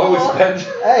Oh. What we spent.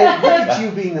 Hey, look at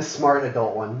you being the smart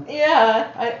adult one.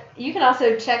 Yeah, you can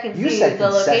also check and You see said the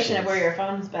location concessions. of where your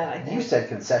phone's been. I think. You said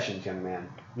concessions, young man.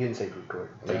 You didn't say food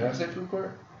court. Did I say food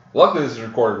court? Luckily, this is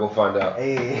recorded. We'll find out.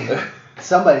 Hey,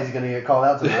 somebody's gonna get called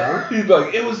out tomorrow. He's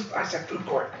like, I said food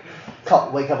court.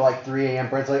 Wake up at like 3 a.m.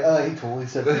 Brent's like, he totally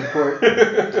said food court.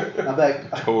 I'm like,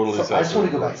 Totally I said just want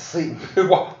to food go back to sleep.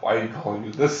 Why are you calling me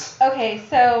this? Okay,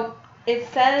 so it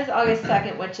says August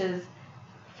 2nd, which is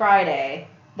Friday,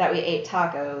 that we ate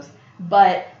tacos,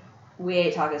 but we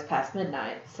ate tacos past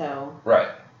midnight, so Right.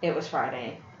 it was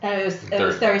Friday. It was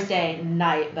Thursday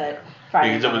night, but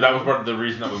Friday. Because that was part of the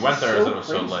reason that we went there, is that it was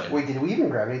so crazy. late. Wait, did we even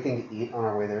grab anything to eat on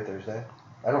our way there Thursday?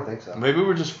 I don't think so. Maybe we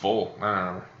were just full. I don't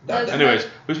know. That's- Anyways,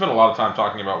 we spent a lot of time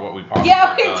talking about what we possibly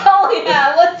Yeah, we done. totally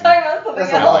have. Let's talk about something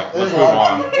That's a else. lot. Let's There's a move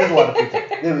lot. on. There's a lot of food.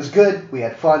 It was good. We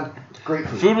had fun. Great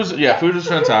food. Food was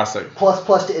fantastic.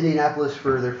 Plus to Indianapolis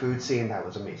for their food scene. That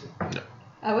was amazing.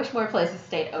 I wish more places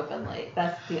stayed open late.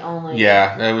 That's the only.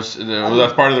 Yeah,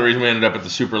 that's part of the reason we ended up at the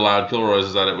super loud Kilroy's,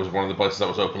 is that it was one of the places that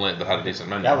was open late that had a decent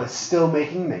menu. That was still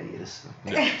making menus.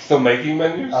 Still making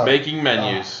menus? Oh. Making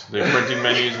menus. They're printing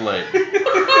menus late.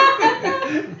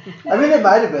 I mean, it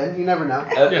might have been. You never know.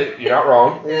 You're not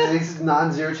wrong. There's a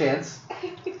non-zero chance.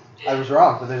 I was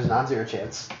wrong, but there's a non-zero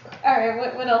chance. All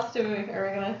right, what else are we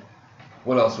gonna?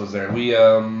 What else was there? We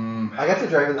I got to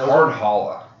drive in those. Card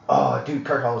Holla. Oh, dude,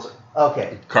 Card Hall was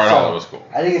Okay. Cardhalla was cool.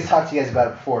 I think I've talked to you guys about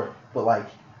it before, but like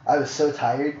I was so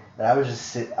tired that I was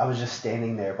just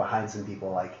standing there behind some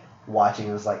people like watching.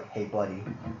 I was like, hey buddy,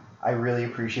 I really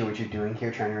appreciate what you're doing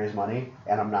here, trying to raise money,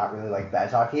 and I'm not really like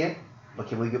bad talking it. But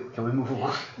can we move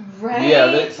along? Right. Yeah,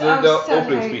 the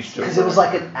opening speech took Because it was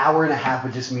like an hour and a half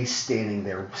of just me standing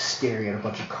there staring at a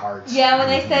bunch of cards. Yeah, when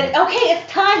they said, okay,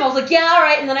 it's time, I was like, yeah, all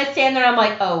right. And then I stand there and I'm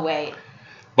like, oh, wait.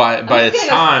 By just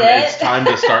gonna it's sit. time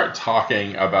to start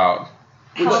talking about.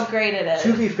 How great it is.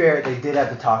 To be fair, they did have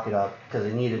to talk it up because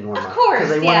they needed more money. Of course, Because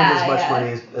they wanted yeah, as much yeah. money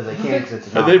as they can because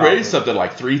it's a And they nonprofit. raised something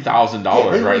like $3,000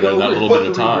 Yeah, right there in that little bit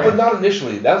of But time. not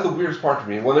initially. That was the weirdest part to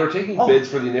me. When they were taking bids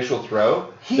for the initial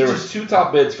throw, there was 2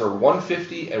 top bids for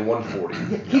 $150 and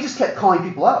 $140. Yeah, he just kept calling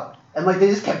people out. And like they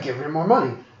just kept giving him more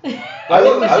money. I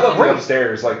love the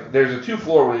upstairs. Like there's a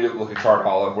 2-floor when you look at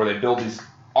Cardhalla where they build these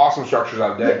awesome structures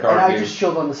out of dead card And I games. just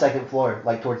chilled on the second floor,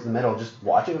 like towards the middle, just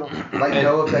watching it. Like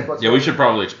no effect whatsoever. Yeah, we should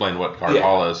probably explain what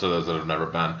Cardhalla is so those that have never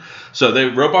been. So they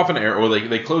rope off an area, or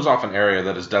they close off an area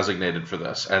that is designated for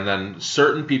this, and then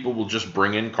certain people will just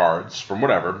bring in cards from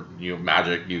whatever,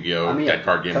 Magic, Yu-Gi-Oh, dead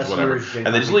card games, whatever,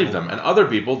 and they just leave them. And other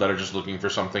people that are just looking for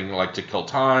something like to kill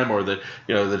time, or that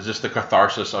that's just the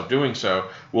catharsis of doing so,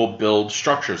 will build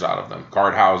structures out of them,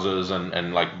 card houses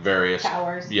and like various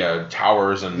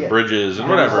towers and bridges and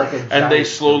whatever. Like and they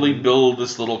slowly build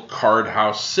this little card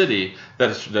house city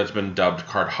that's been dubbed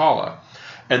Cardhalla.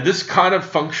 And this kind of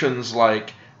functions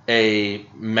like a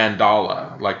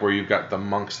mandala, like where you've got the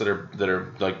monks that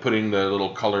are like putting the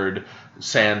little colored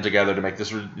sand together to make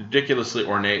this ridiculously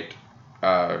ornate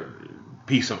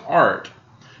piece of art,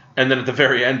 and then at the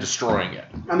very end destroying it.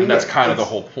 I mean, that's kind of the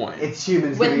whole point. It's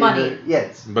humans with money.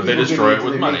 But they destroy it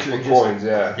with money. With coins,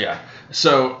 yeah. Yeah.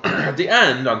 So at the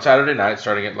end, on Saturday night,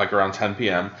 starting at like around 10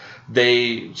 p.m.,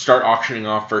 they start auctioning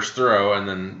off first throw, and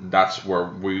then that's where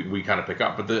we kind of pick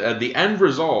up. But the end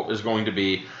result is going to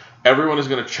be everyone is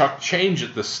going to chuck change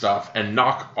at this stuff and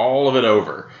knock all of it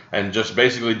over and just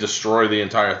basically destroy the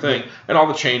entire thing. And all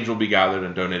the change will be gathered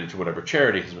and donated to whatever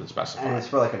charity has been specified. And it's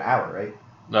for like an hour, right?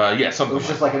 Something. It was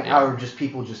just like an hour of just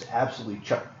people just absolutely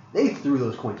chuck. They threw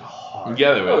those coins hard.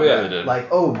 Yeah, they did. Like,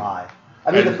 oh my.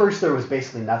 I mean, the first throw was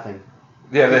basically nothing.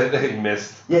 Yeah, they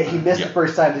missed. Yeah, he missed the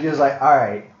first time. He was like, all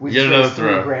right, we just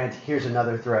raised $3,000. Here's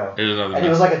another throw. And it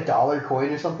was like $1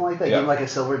 coin or something like that. He gave him like a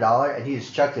silver $1, and he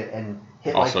just chucked it and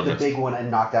hit Also like the big one and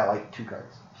knocked out like 2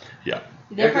 cards. Yeah.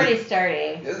 They're pretty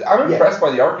sturdy. I'm impressed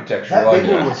by the architecture. That big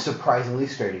one was surprisingly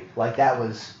sturdy. Like that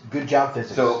was good job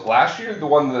physics. So last year, the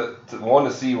one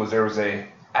to see was there was a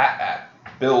AT-AT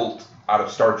built out of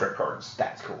Star Trek cards.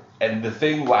 That's cool. And the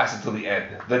thing lasted till the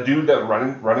end. The dude that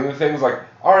running the thing was like,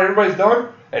 all right, everybody's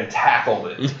done, and tackled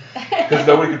it because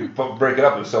nobody could break it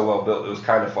up. It was so well built. It was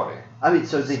kind of funny. I mean,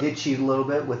 so they did cheat a little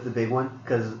bit with the big one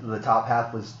because the top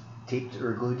half was taped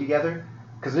or glued together.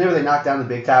 Because whenever they knocked down the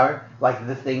big tower, like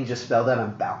the thing just fell down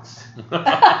and bounced.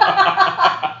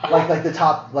 like the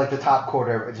top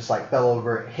quarter just like fell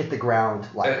over, hit the ground,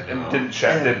 like and didn't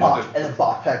check. and then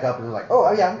bopped back up and was like,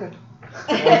 oh yeah, I'm good.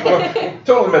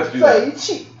 Totally meant to do that.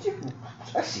 Cheat.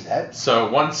 I see that. So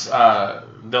once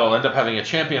they'll end up having a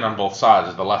champion on both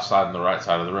sides, the left side and the right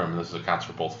side of the room. And this accounts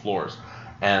for both floors.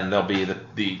 And there'll be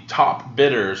the top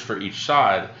bidders for each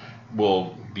side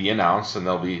will be announced, and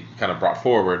they'll be kind of brought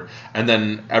forward. And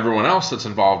then everyone else that's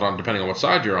involved, on depending on what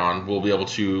side you're on, will be able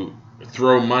to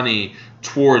throw money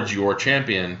towards your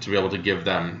champion to be able to give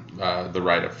them the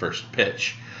right of first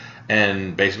pitch.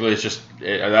 And basically, it's just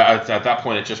at that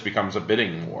point, it just becomes a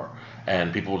bidding war,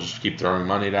 and people will just keep throwing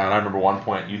money down. I remember one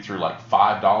point you threw like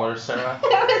 $5, Sarah.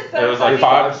 It was like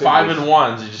five and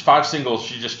ones. Just 5 singles.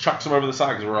 She just chucks them over the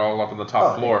side because we're all up on the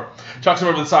top floor. Chucks them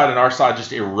over the side, and our side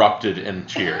just erupted in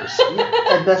cheers.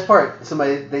 And best part,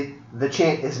 the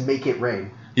chant is "Make it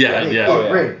rain." Yeah, Make yeah.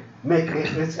 it rain. Make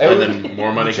it. And then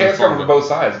more money The chance comes from both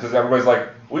sides because everybody's like,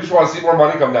 we just want to see more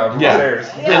money come down from the stairs.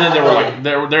 And then there were like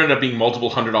there ended up being multiple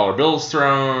 $100 bills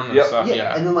thrown and stuff.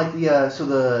 Yeah. And then like the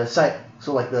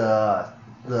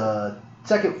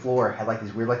second floor had like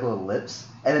these weird like little lips,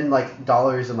 and then like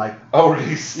dollars and like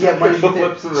money. So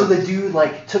the dude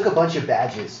like took a bunch of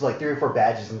badges, like 3 or 4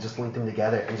 badges, and just linked them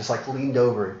together, and just like leaned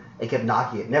over and kept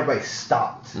knocking it, and everybody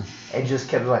stopped and just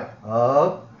kept like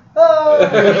oh.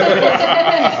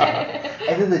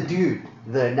 And then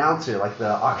the announcer, like the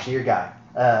auctioneer guy,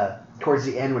 towards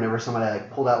the end, whenever somebody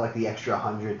like pulled out like the extra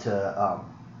 100 to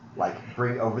like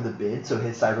bring over the bid so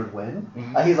his side would win,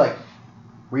 he's like,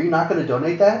 were you not going to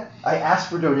donate that? I asked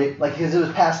for because it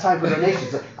was past time for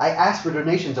donations. I asked for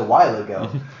donations a while ago.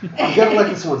 I'm going to let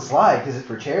this one slide because it's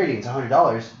for charity. It's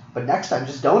 $100, but next time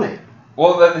just donate.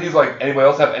 Well, then he's like, anybody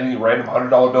else have any random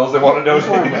 $100 bills they want to donate?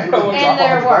 And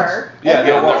there were. Yeah,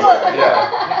 there was.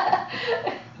 Yeah.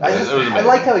 I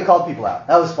liked how he called people out.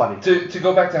 That was funny. To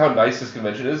go back to how nice this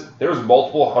convention is, there was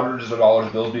multiple hundreds of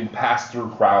dollars bills being passed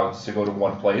through crowds to go to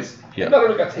one place. Yeah. And none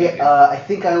of it got taken. Yeah, I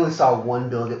think I only saw one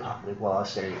bill get pocketed while I was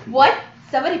staring at people. What?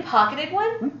 Somebody pocketed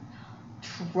one?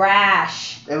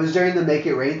 Trash. It was during the Make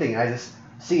It Rain thing. I just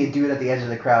see a dude at the edge of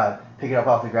the crowd pick it up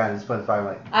off the ground and just put it in the fire. I'm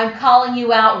like, I'm calling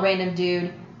you out, random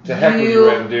dude. To heck with you,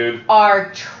 random dude.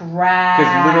 Are trash.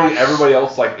 Because literally everybody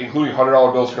else, like including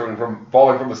 $100 bills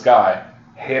falling from the sky,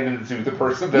 handed it to the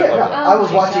person that I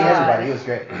was my watching God. everybody. It was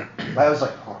great. But I was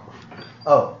like,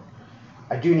 oh,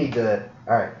 I do need to.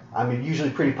 All right, I'm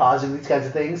usually pretty positive with these kinds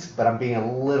of things, but I'm being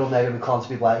a little negative and calling some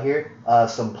people out here.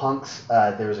 Some punks.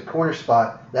 There was a corner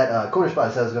spot. That corner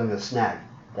spot said I was going to snag.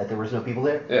 That there was no people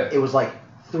there. Yeah. It was like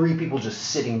 3 people just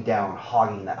sitting down,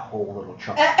 hogging that whole little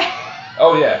chunk.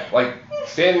 Oh yeah, like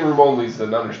standing room only is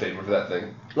an understatement for that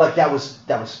thing. Like that was.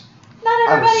 Not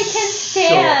everybody can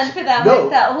stand for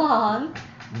that long.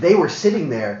 They were sitting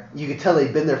there. You could tell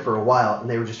they'd been there for a while, and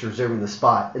they were just reserving the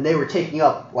spot. And they were taking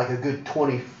up like a good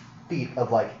 20 feet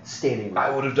of like standing room. I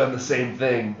would have done the same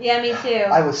thing. Yeah, me too.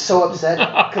 I was so upset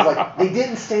because like they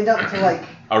didn't stand up until like.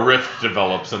 A rift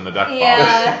develops in the deck box.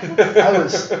 Yeah. I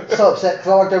was so upset because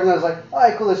I walked over and I was like, all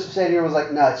right, cool, there's some standing room. I was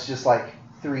like, no, it's just like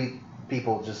 3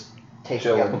 people just taking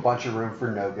Chilling. up a bunch of room for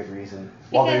no good reason.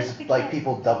 While Because there's we like can't-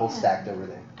 people double stacked over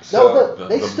there. So, No,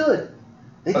 they stood.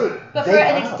 They did. But They for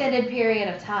an got up. extended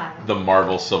period of time. The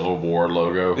Marvel Civil War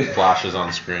logo flashes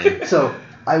on screen. So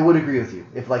I would agree with you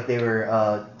if like they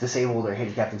were disabled or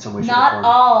handicapped in some way. shape, or Not form.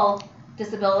 all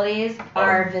disabilities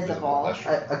are visible. That's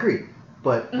true. I agree.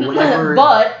 But whenever,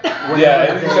 But Yeah,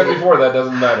 everything you said before that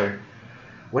doesn't matter.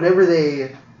 whenever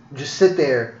they just sit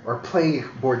there or playing a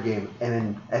board game, and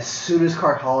then as soon as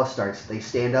Carthala starts, they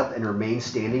stand up and remain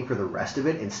standing for the rest of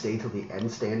it and stay till the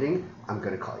end standing, I'm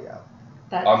going to call you out.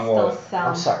 that I'm still gonna- sounds.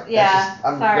 I'm sorry. Yeah, That's just-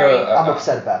 I'm sorry. I'm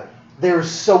upset about it. There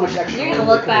was so much extra You're room gonna they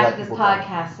look could've back let at this people down.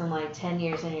 podcast in like 10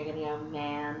 years and you're gonna go,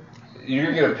 man. You're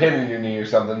gonna get a pin in your knee or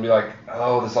something and be like,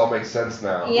 oh, this all makes sense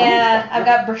now. Yeah, I've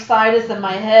got bursitis in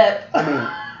my hip. I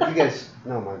mean, you guys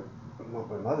know what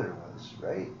my mother was,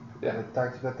 right? Yeah. I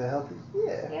talked about the healthy.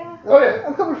 Yeah. Yeah. Oh, yeah.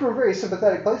 I'm coming from a very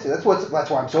sympathetic place here. That's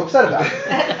why I'm so upset about it.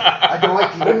 I don't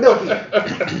like people milking it.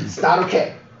 It's not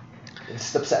okay. It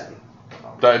just upset me.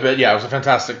 But yeah, it was a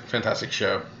fantastic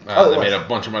show. Oh, it They was. made a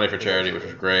bunch of money for charity, which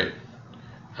was great.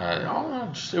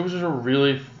 It was just a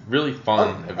really, really fun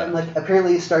event. And like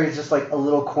apparently it started just like a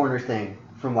little corner thing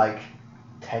from like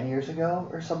 10 years ago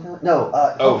or something. No.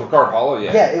 For Card Hollow,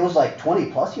 yeah. Yeah, it was like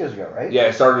 20 plus years ago, right? Yeah,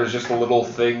 it started as just a little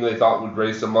thing they thought would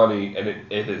raise some money, and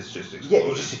it has just Yeah,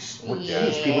 exploded. it just went Yeah.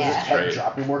 huge. People just kept Right.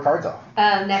 dropping more cards off.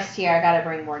 Next year I gotta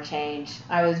bring more change.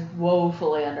 I was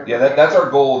woefully under. Yeah, that's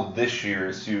our goal this year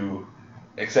is to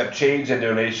accept change and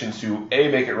donations to A,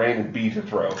 make it rain, and B, to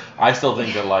throw. I still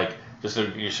think that like just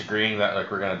agreeing that like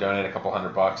we're gonna donate a couple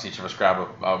 $100, each of us grab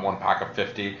one pack of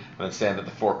 50, and then stand at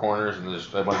the 4 corners, and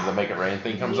just when the Make It Rain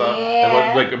thing comes up,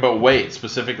 Yeah. and but wait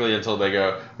specifically until they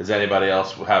go. Does anybody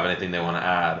else have anything they want to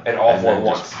add? And all four then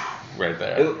at just once. right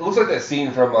there. It looks like that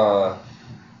scene from,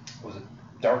 was it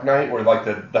Dark Knight, where like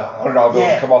the $100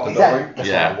 bills come off the exactly. That's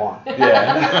Yeah. what I want. building?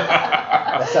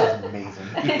 Yeah. That sounds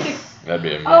amazing. That'd be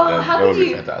amazing. Oh, how that would could be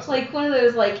you fantastic. like one of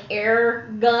those like air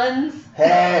guns?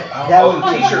 Hey, that Oh, would the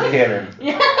be t-shirt cannon.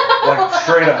 Yeah. Like,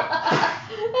 straight up.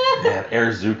 Man, Air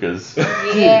Zukas.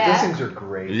 Dude, Yeah. those things are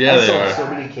great. Yeah, I they sold are. so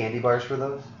many candy bars for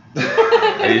those.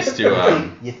 I used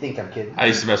to You think I'm kidding? I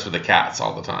used to mess with the cats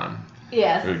all the time.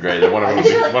 Yes. It was great. And one of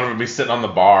them would be sitting on the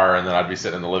bar, and then I'd be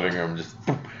sitting in the living room, just,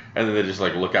 and then they just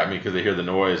like look at me because they hear the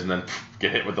noise, and then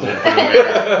get hit with the little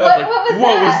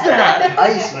what was that?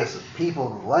 I used to mess with people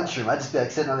in the lunchroom. I'd just be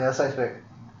like sitting on the outside, just be like,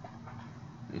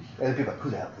 and then people are like, who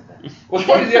the hell did that? What's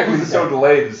funny is, yeah, because it's so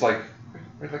delayed, it's like,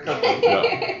 where'd that come from?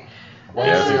 Yeah. Why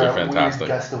Yeah, is these there are a weird fantastic.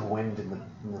 gust of wind in the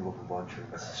middle of the lunchroom?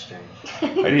 That's strange.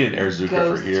 I need an Air Zuka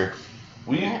Ghost. for here.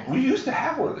 We used to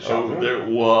have one at the shop. So didn't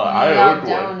we? I Y'all owned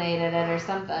one. donated it or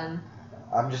something.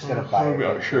 I'm just gonna buy it. I'm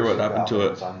not sure what happened to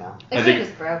it. On now. It's think-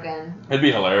 just broken. It'd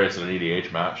be hilarious in an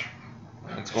EDH match.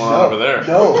 What's going on over there?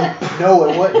 No,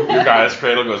 it wouldn't. Your guy's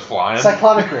cradle goes flying.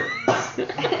 Cyclonic Rip.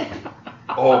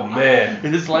 Oh, man.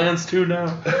 And this lands too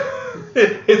now.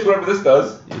 It's whatever this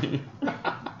does.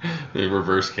 The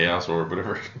reverse chaos or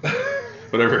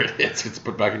whatever it hits gets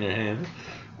put back in your hand.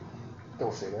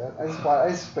 Don't say that. I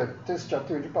just dropped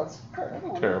 $300. I don't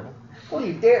want Terrible. Don't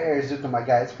you dare Air Zuka my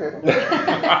guy's crib.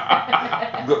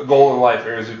 Goal in life,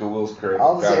 Arizuka Will's curve.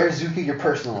 I'll just Got Air it. Zuka your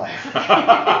personal life.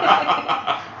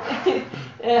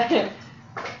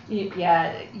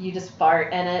 You just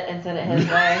fart in it and send it his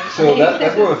way. So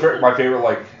that's one of my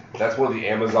favorite, that's one of the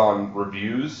Amazon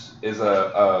reviews, is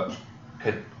a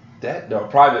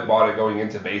private bought it going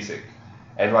into basic.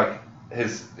 And,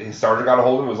 his sergeant got a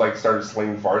hold of him and was, started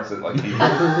slinging farts at, people.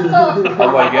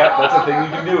 I'm like, yeah, that's a thing you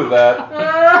can do with that.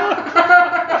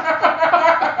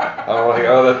 I'm like,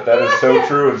 oh, that is so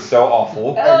true and so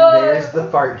awful. And there's the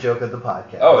fart joke of the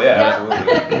podcast. Oh, yeah,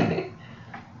 absolutely.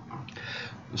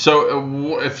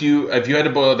 So, if you had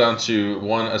to boil it down to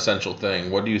one essential thing,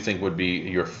 what do you think would be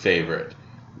your favorite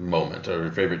moment or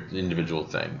your favorite individual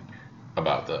thing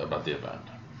about the event?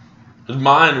 'Cause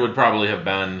mine would probably have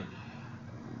been,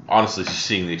 honestly,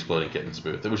 seeing the Exploding Kittens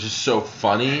booth. It was just so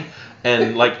funny,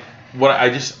 and what I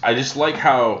just like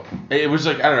how it was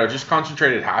I don't know, just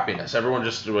concentrated happiness. Everyone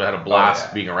just had a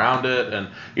blast being around it, and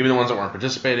even the ones that weren't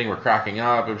participating were cracking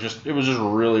up. It was just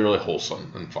really, really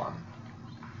wholesome and fun.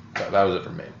 So that was it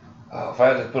for me. If I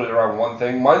had to put it around one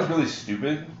thing, mine's really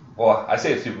stupid. Well, I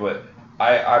say it's stupid, but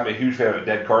I'm a huge fan of a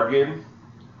dead card game.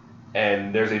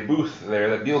 And there's a booth there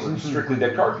that deals in strictly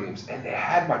dead card games. And they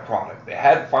had my product. They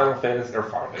had Full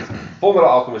Metal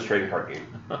Alchemist trading card game.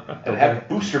 And it had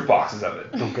booster boxes of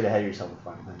it. Don't get ahead of yourself with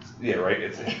Final Fantasy. Yeah, right?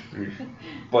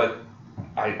 But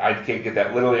I can't get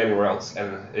that literally anywhere else.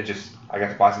 And I got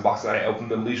to buy some boxes and I opened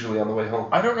them leisurely on the way home.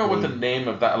 I don't know what the name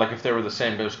of that, if they were the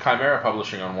same. There's Chimera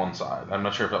Publishing on one side. I'm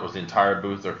not sure if that was the entire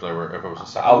booth or if it was a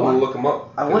separate I'll one. look them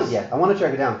up. I want to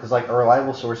track it down because a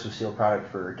reliable source of sealed product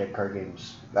for dead card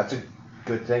games, that's a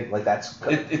good thing.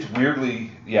 It's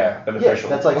weirdly beneficial.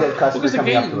 Yeah, that's the customer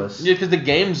coming up to us. Yeah, because the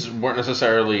games weren't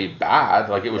necessarily bad.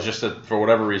 It was just that for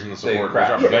whatever reason the support was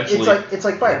up. Yeah, Eventually, it's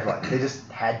like Firefly. They just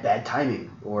had bad timing,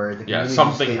 or the community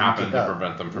something happened to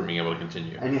prevent them from being able to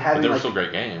continue. And but they were still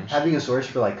great games. Having a source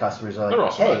for customers are They're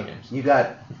also hey, bad games. you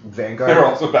got Vanguard. They're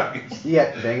also bad games. You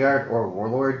got Vanguard or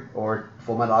Warlord or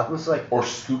Full Metal Alchemist, or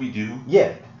Scooby Doo.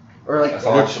 Yeah. Or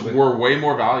which were way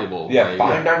more valuable. Yeah,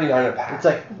 $5.99 a pack.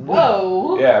 It's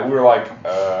whoa. Yeah, we were all right.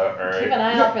 Keep an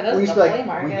eye out for this in the flea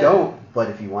market. We don't, but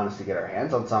if you want us to get our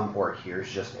hands on some, or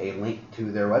here's just a link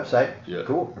to their website,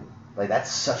 cool.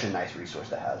 That's such a nice resource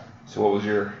to have. So what was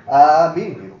your...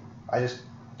 meeting people. I just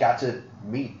got to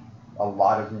meet a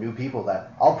lot of new people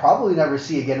that I'll probably never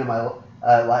see again in my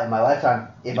lifetime.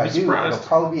 If I do, it'll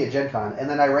probably be at GenCon. And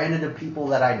then I ran into people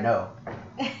that I know.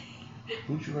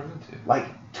 Who'd you run into?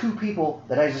 2 people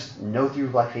that I just know through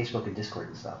Facebook and Discord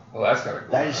and stuff. Well, that's kind of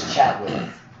cool. That I just chat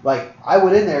with. I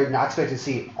went in there not expecting to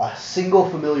see a single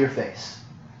familiar face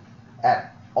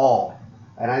at all.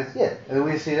 And and then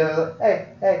we see hey,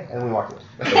 and then we walked away.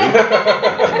 We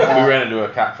ran into a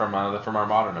cat from our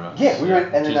modern event. Yeah, we ran,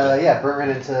 and then Bert ran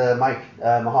into Mike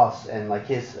Mahas, and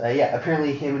his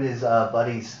apparently him and his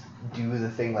buddies do the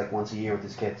thing once a year with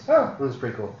his kids. Oh, it was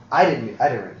pretty cool. I didn't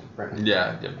run into Bert.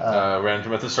 Yeah. Ran into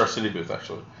him at the Star City booth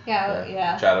actually.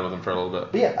 Yeah. Chatted with him for a little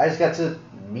bit. But I just got to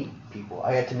meet people.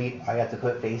 I got to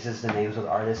put faces to names with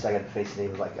artists. I got to face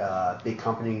names big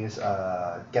companies.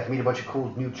 Got to meet a bunch of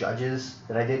cool new judges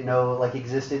that I didn't know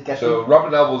existed. So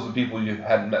rubbing elbows with people you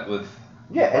hadn't met with.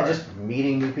 Yeah, and just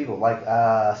meeting new people,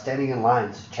 standing in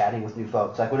lines, chatting with new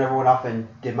folks. Whenever I went off and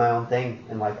did my own thing,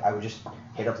 and I would just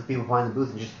hit up the people behind the booth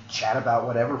and just chat about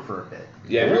whatever for a bit.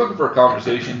 Yeah, if you're looking for a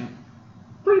conversation,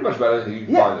 pretty much about anything you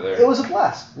can find it there. It was a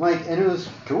blast. And it was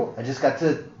cool. I just got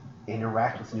to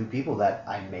interact with new people that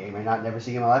I may or may not never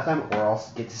see in my lifetime, or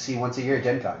I'll get to see once a year at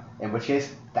GenCon. In which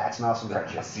case, that's an awesome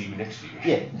friendship. I'll see you next year.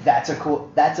 Yeah, that's an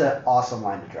awesome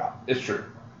line to drop. It's true.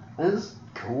 And it was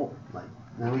cool.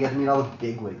 And then we got to meet all the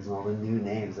bigwigs and all the new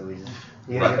names that we just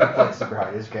get super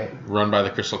hard. It was great. Run by the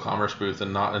Crystal Commerce booth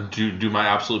and do my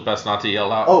absolute best not to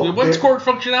yell out. Oh, when's court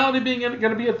functionality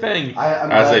going to be a thing?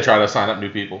 They try to sign up new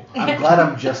people. I'm glad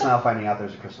I'm just now finding out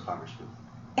there's a Crystal Commerce booth.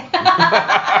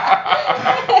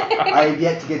 I have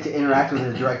yet to get to interact with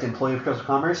a direct employee of Crystal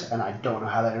Commerce, and I don't know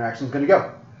how that interaction is going to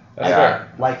go. It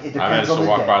depends I managed to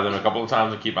walk by them a couple of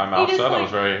times and keep my mouth shut. I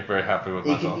was very, very happy with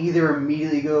myself. It can either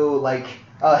immediately go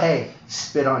oh, hey,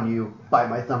 spit on you, bite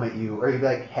my thumb at you, or you'd be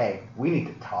like, hey, we need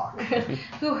to talk.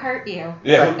 Who hurt you?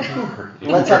 Yeah, who hurt you?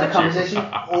 Let's have a conversation.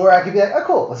 Or I could be like, oh,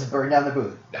 cool, let's burn down the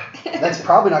booth. That's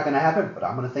probably not going to happen, but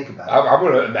I'm going to think about it. I'm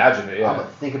going to imagine it, I'm going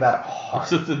to think about it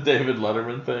hard. Was it the David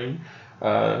Letterman thing?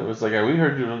 It was we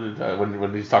heard you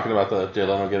when he's talking about the Jay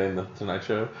Leno getting the Tonight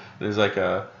Show, and he's like,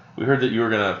 we heard that you were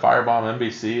going to firebomb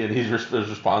NBC, and his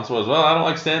response was, well, I don't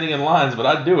like standing in lines, but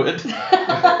I'd do it.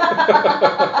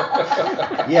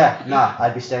 Yeah,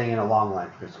 I'd be standing in a long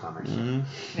line for Crystal Commerce. Mm-hmm.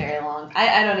 Very long.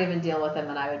 I don't even deal with them,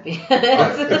 and I would be. But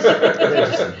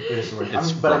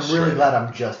I'm really glad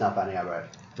I'm just not finding out right.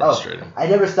 Frustrating. I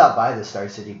never stopped by the Star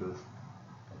City booth.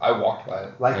 I walked by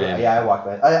it. Like, I walked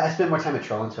by it. I spent more time at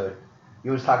Troll and Toad.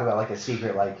 You always talk about like a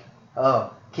secret, like,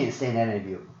 oh, can't stand any of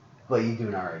you, but you do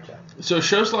an alright job. So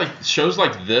shows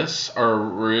like this are a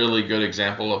really good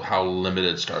example of how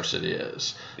limited Star City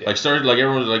is. Yeah. Like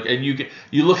everyone's like, and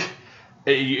you look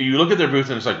at their booth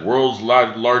and it's like world's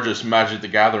largest Magic the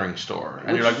Gathering store,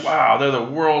 and you're like, wow, they're the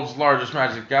world's largest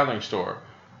Magic the Gathering store.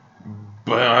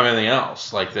 But they don't have anything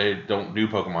else. Like, they don't do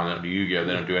Pokemon, they don't do Yu-Gi-Oh,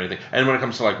 they don't do anything. And when it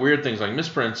comes to like weird things like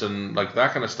misprints and like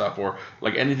that kind of stuff, or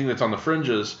like anything that's on the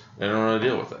fringes, they don't really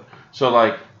deal with it. So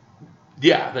like,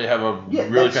 yeah, they have a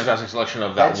really fantastic selection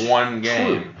of that one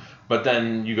game. True. But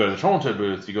then you go to the Troll and Toad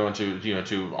booth, you go into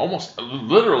to almost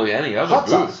literally any other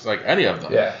booth, like any of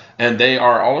them. Yeah. And they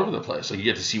are all over the place. Like, you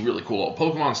get to see really cool old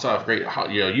Pokemon stuff, great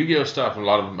Yu-Gi-Oh stuff, and a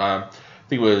lot of I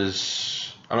think it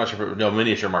was, I'm not sure if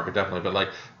Miniature Market definitely, but like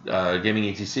Gaming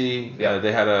ETC, they had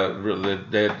they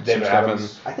had some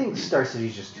stuff. I think Star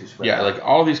City's just too spread. Yeah, like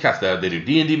all these cats, they do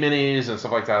D&D minis and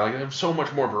stuff like that. Like, they have so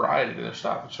much more variety to their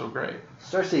stuff. It's so great.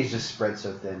 Star City's just spread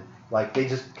so thin. Like, they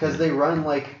just, because they run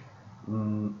like,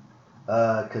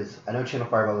 because I know Channel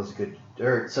Fireball is good.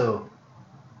 So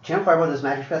Channel Fireball does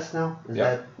Magic Fest now. Is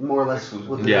that more or less?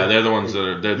 They're the ones that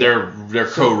are they're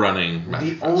co-running Magic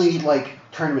Fest. The only like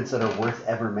tournaments that are worth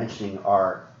ever mentioning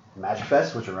are Magic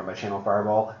Fest, which are run by Channel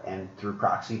Fireball and through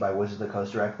proxy by Wizards of the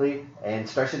Coast directly, and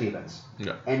Star City events.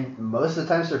 Yeah. And most of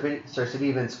the time, Star City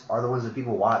events are the ones that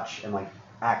people watch and like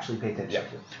actually pay attention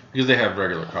to. Because they have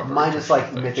regular coverage. Minus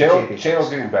like Mythic Championships. Channel's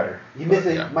getting better.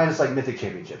 Minus like Mythic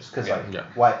Championships, because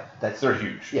they're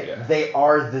huge. Yeah, they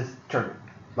are the tournament.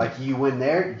 Like, you win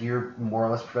there, you're more or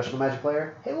less a professional Magic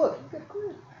player. Hey, look, you got a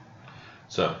career.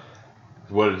 So,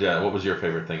 what was your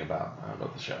favorite thing about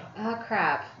the show? Oh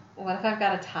crap! What if I've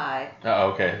got a tie?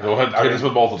 Oh, okay. Go ahead. Hit us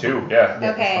with both of them.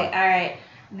 Yeah. Okay. All right.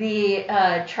 The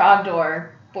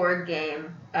Trogdor board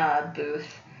game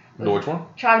booth. Which one?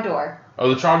 Trogdor.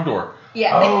 Oh, the Trogdor.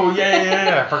 Yeah. Oh,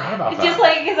 yeah. I forgot about that. Just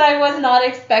like, because I was not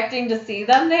expecting to see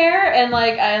them there, and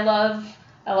like I love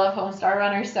Homestar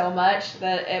Runner so much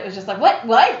that it was just like, what?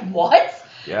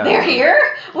 Yeah. They're here?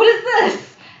 What is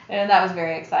this? And that was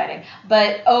very exciting.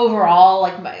 But overall,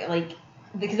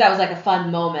 because that was like a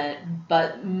fun moment,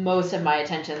 but most of my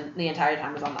attention the entire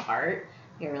time was on the art.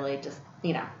 You really just,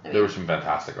 there were some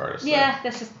fantastic artists. Yeah,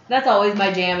 there. that's always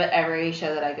my jam at every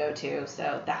show that I go to.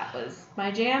 So that was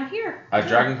my jam here. At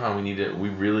DragonCon, we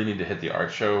really need to hit the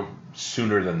art show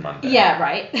sooner than Monday. Yeah,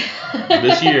 right.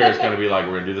 This year is going to be like,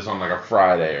 we're going to do this on like a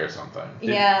Friday or something. Did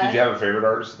you have a favorite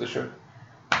artist at the show?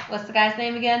 What's the guy's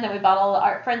name again that we bought all the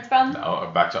art prints from? No,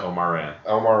 back to Omar Rand.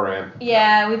 Omar Rand.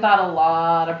 Yeah, we bought a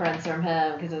lot of prints from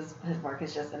him because his work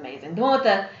is just amazing. The one with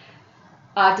the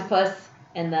octopus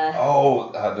and the...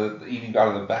 the eating out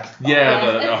of the basket.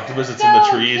 Yeah, the octopus that's in the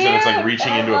trees cute. and it's like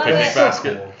reaching into a picnic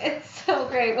basket. It's so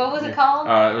great. What was it called?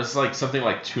 It was like something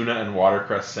like tuna and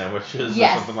watercress sandwiches or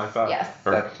something like that. Yes.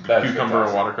 Or That's cucumber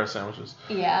and watercress sandwiches.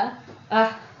 Yeah.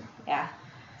 Yeah.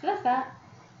 So that's that.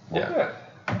 Well, yeah.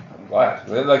 I'm glad.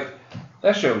 Like,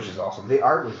 that show was just awesome. The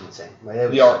art was insane. Like, it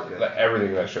was The art, so good. everything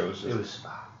in that show was just... It was...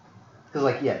 Because,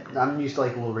 like, I'm used to,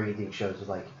 like, little rinky-dink shows with,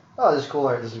 like, oh, this is cool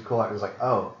art, this is cool art. It was like,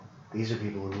 oh, these are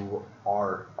people who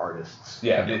are artists.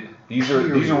 Yeah, these are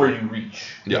where you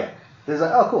reach. Yeah. It's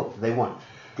like, oh, cool, they won.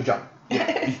 Good job.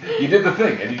 You did the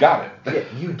thing, and you got it.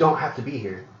 Yeah, you don't have to be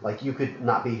here. Like, you could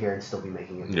not be here and still be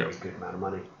making a very good amount of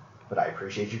money. But I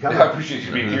appreciate you coming. I appreciate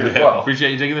you being here as well.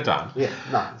 Appreciate you taking the time. Yeah,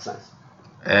 no, it's nice.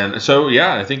 And so,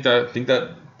 yeah, I think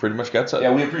that pretty much gets it.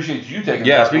 Yeah, we appreciate you taking the time.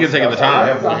 Yeah, speaking of taking the time,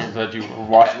 Yeah. that you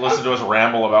listen to us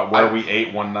ramble about where we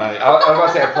ate one night. I was about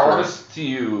to say, I promise to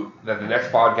you that the next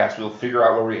podcast we'll figure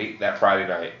out where we ate that Friday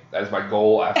night. That is my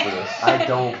goal after this. I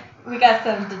don't... We got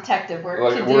some detective work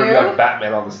to do. We're going to be like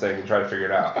Batman on this thing and try to figure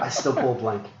it out. I still pull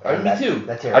blank. Me too.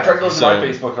 That's I tried to go to So- my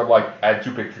Facebook and I'm like, add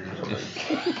 2 pictures or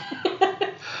something.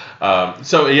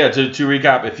 To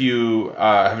recap, if you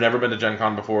have never been to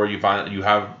GenCon before, you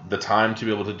have the time to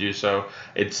be able to do so.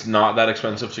 It's not that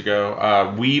expensive to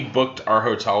go. We booked our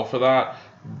hotel for that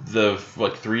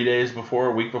 3 days before,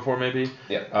 a week before maybe.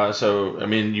 Yeah. So I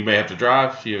mean, you may have to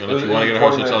drive. If you want to get a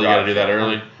hotel, you got to do that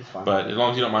early. But as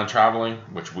long as you don't mind traveling,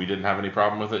 which we didn't have any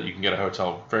problem with it, you can get a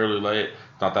hotel fairly late.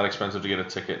 It's not that expensive to get a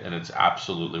ticket, and it's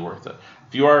absolutely worth it.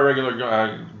 If you are a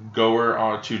regular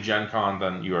goer to GenCon,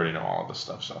 then you already know all of this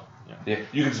stuff. So yeah,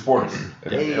 you can support us.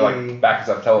 Hey. Like, back us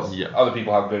up. Tell us Yeah. other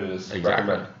people how good it is.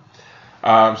 Exactly. Recommend.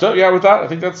 With that, I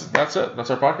think that's it. That's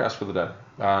our podcast for the day.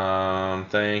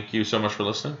 Thank you so much for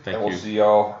listening. And we'll see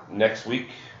y'all next week.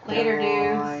 Later,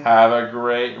 dudes. Bye. Have a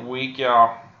great week,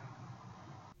 y'all.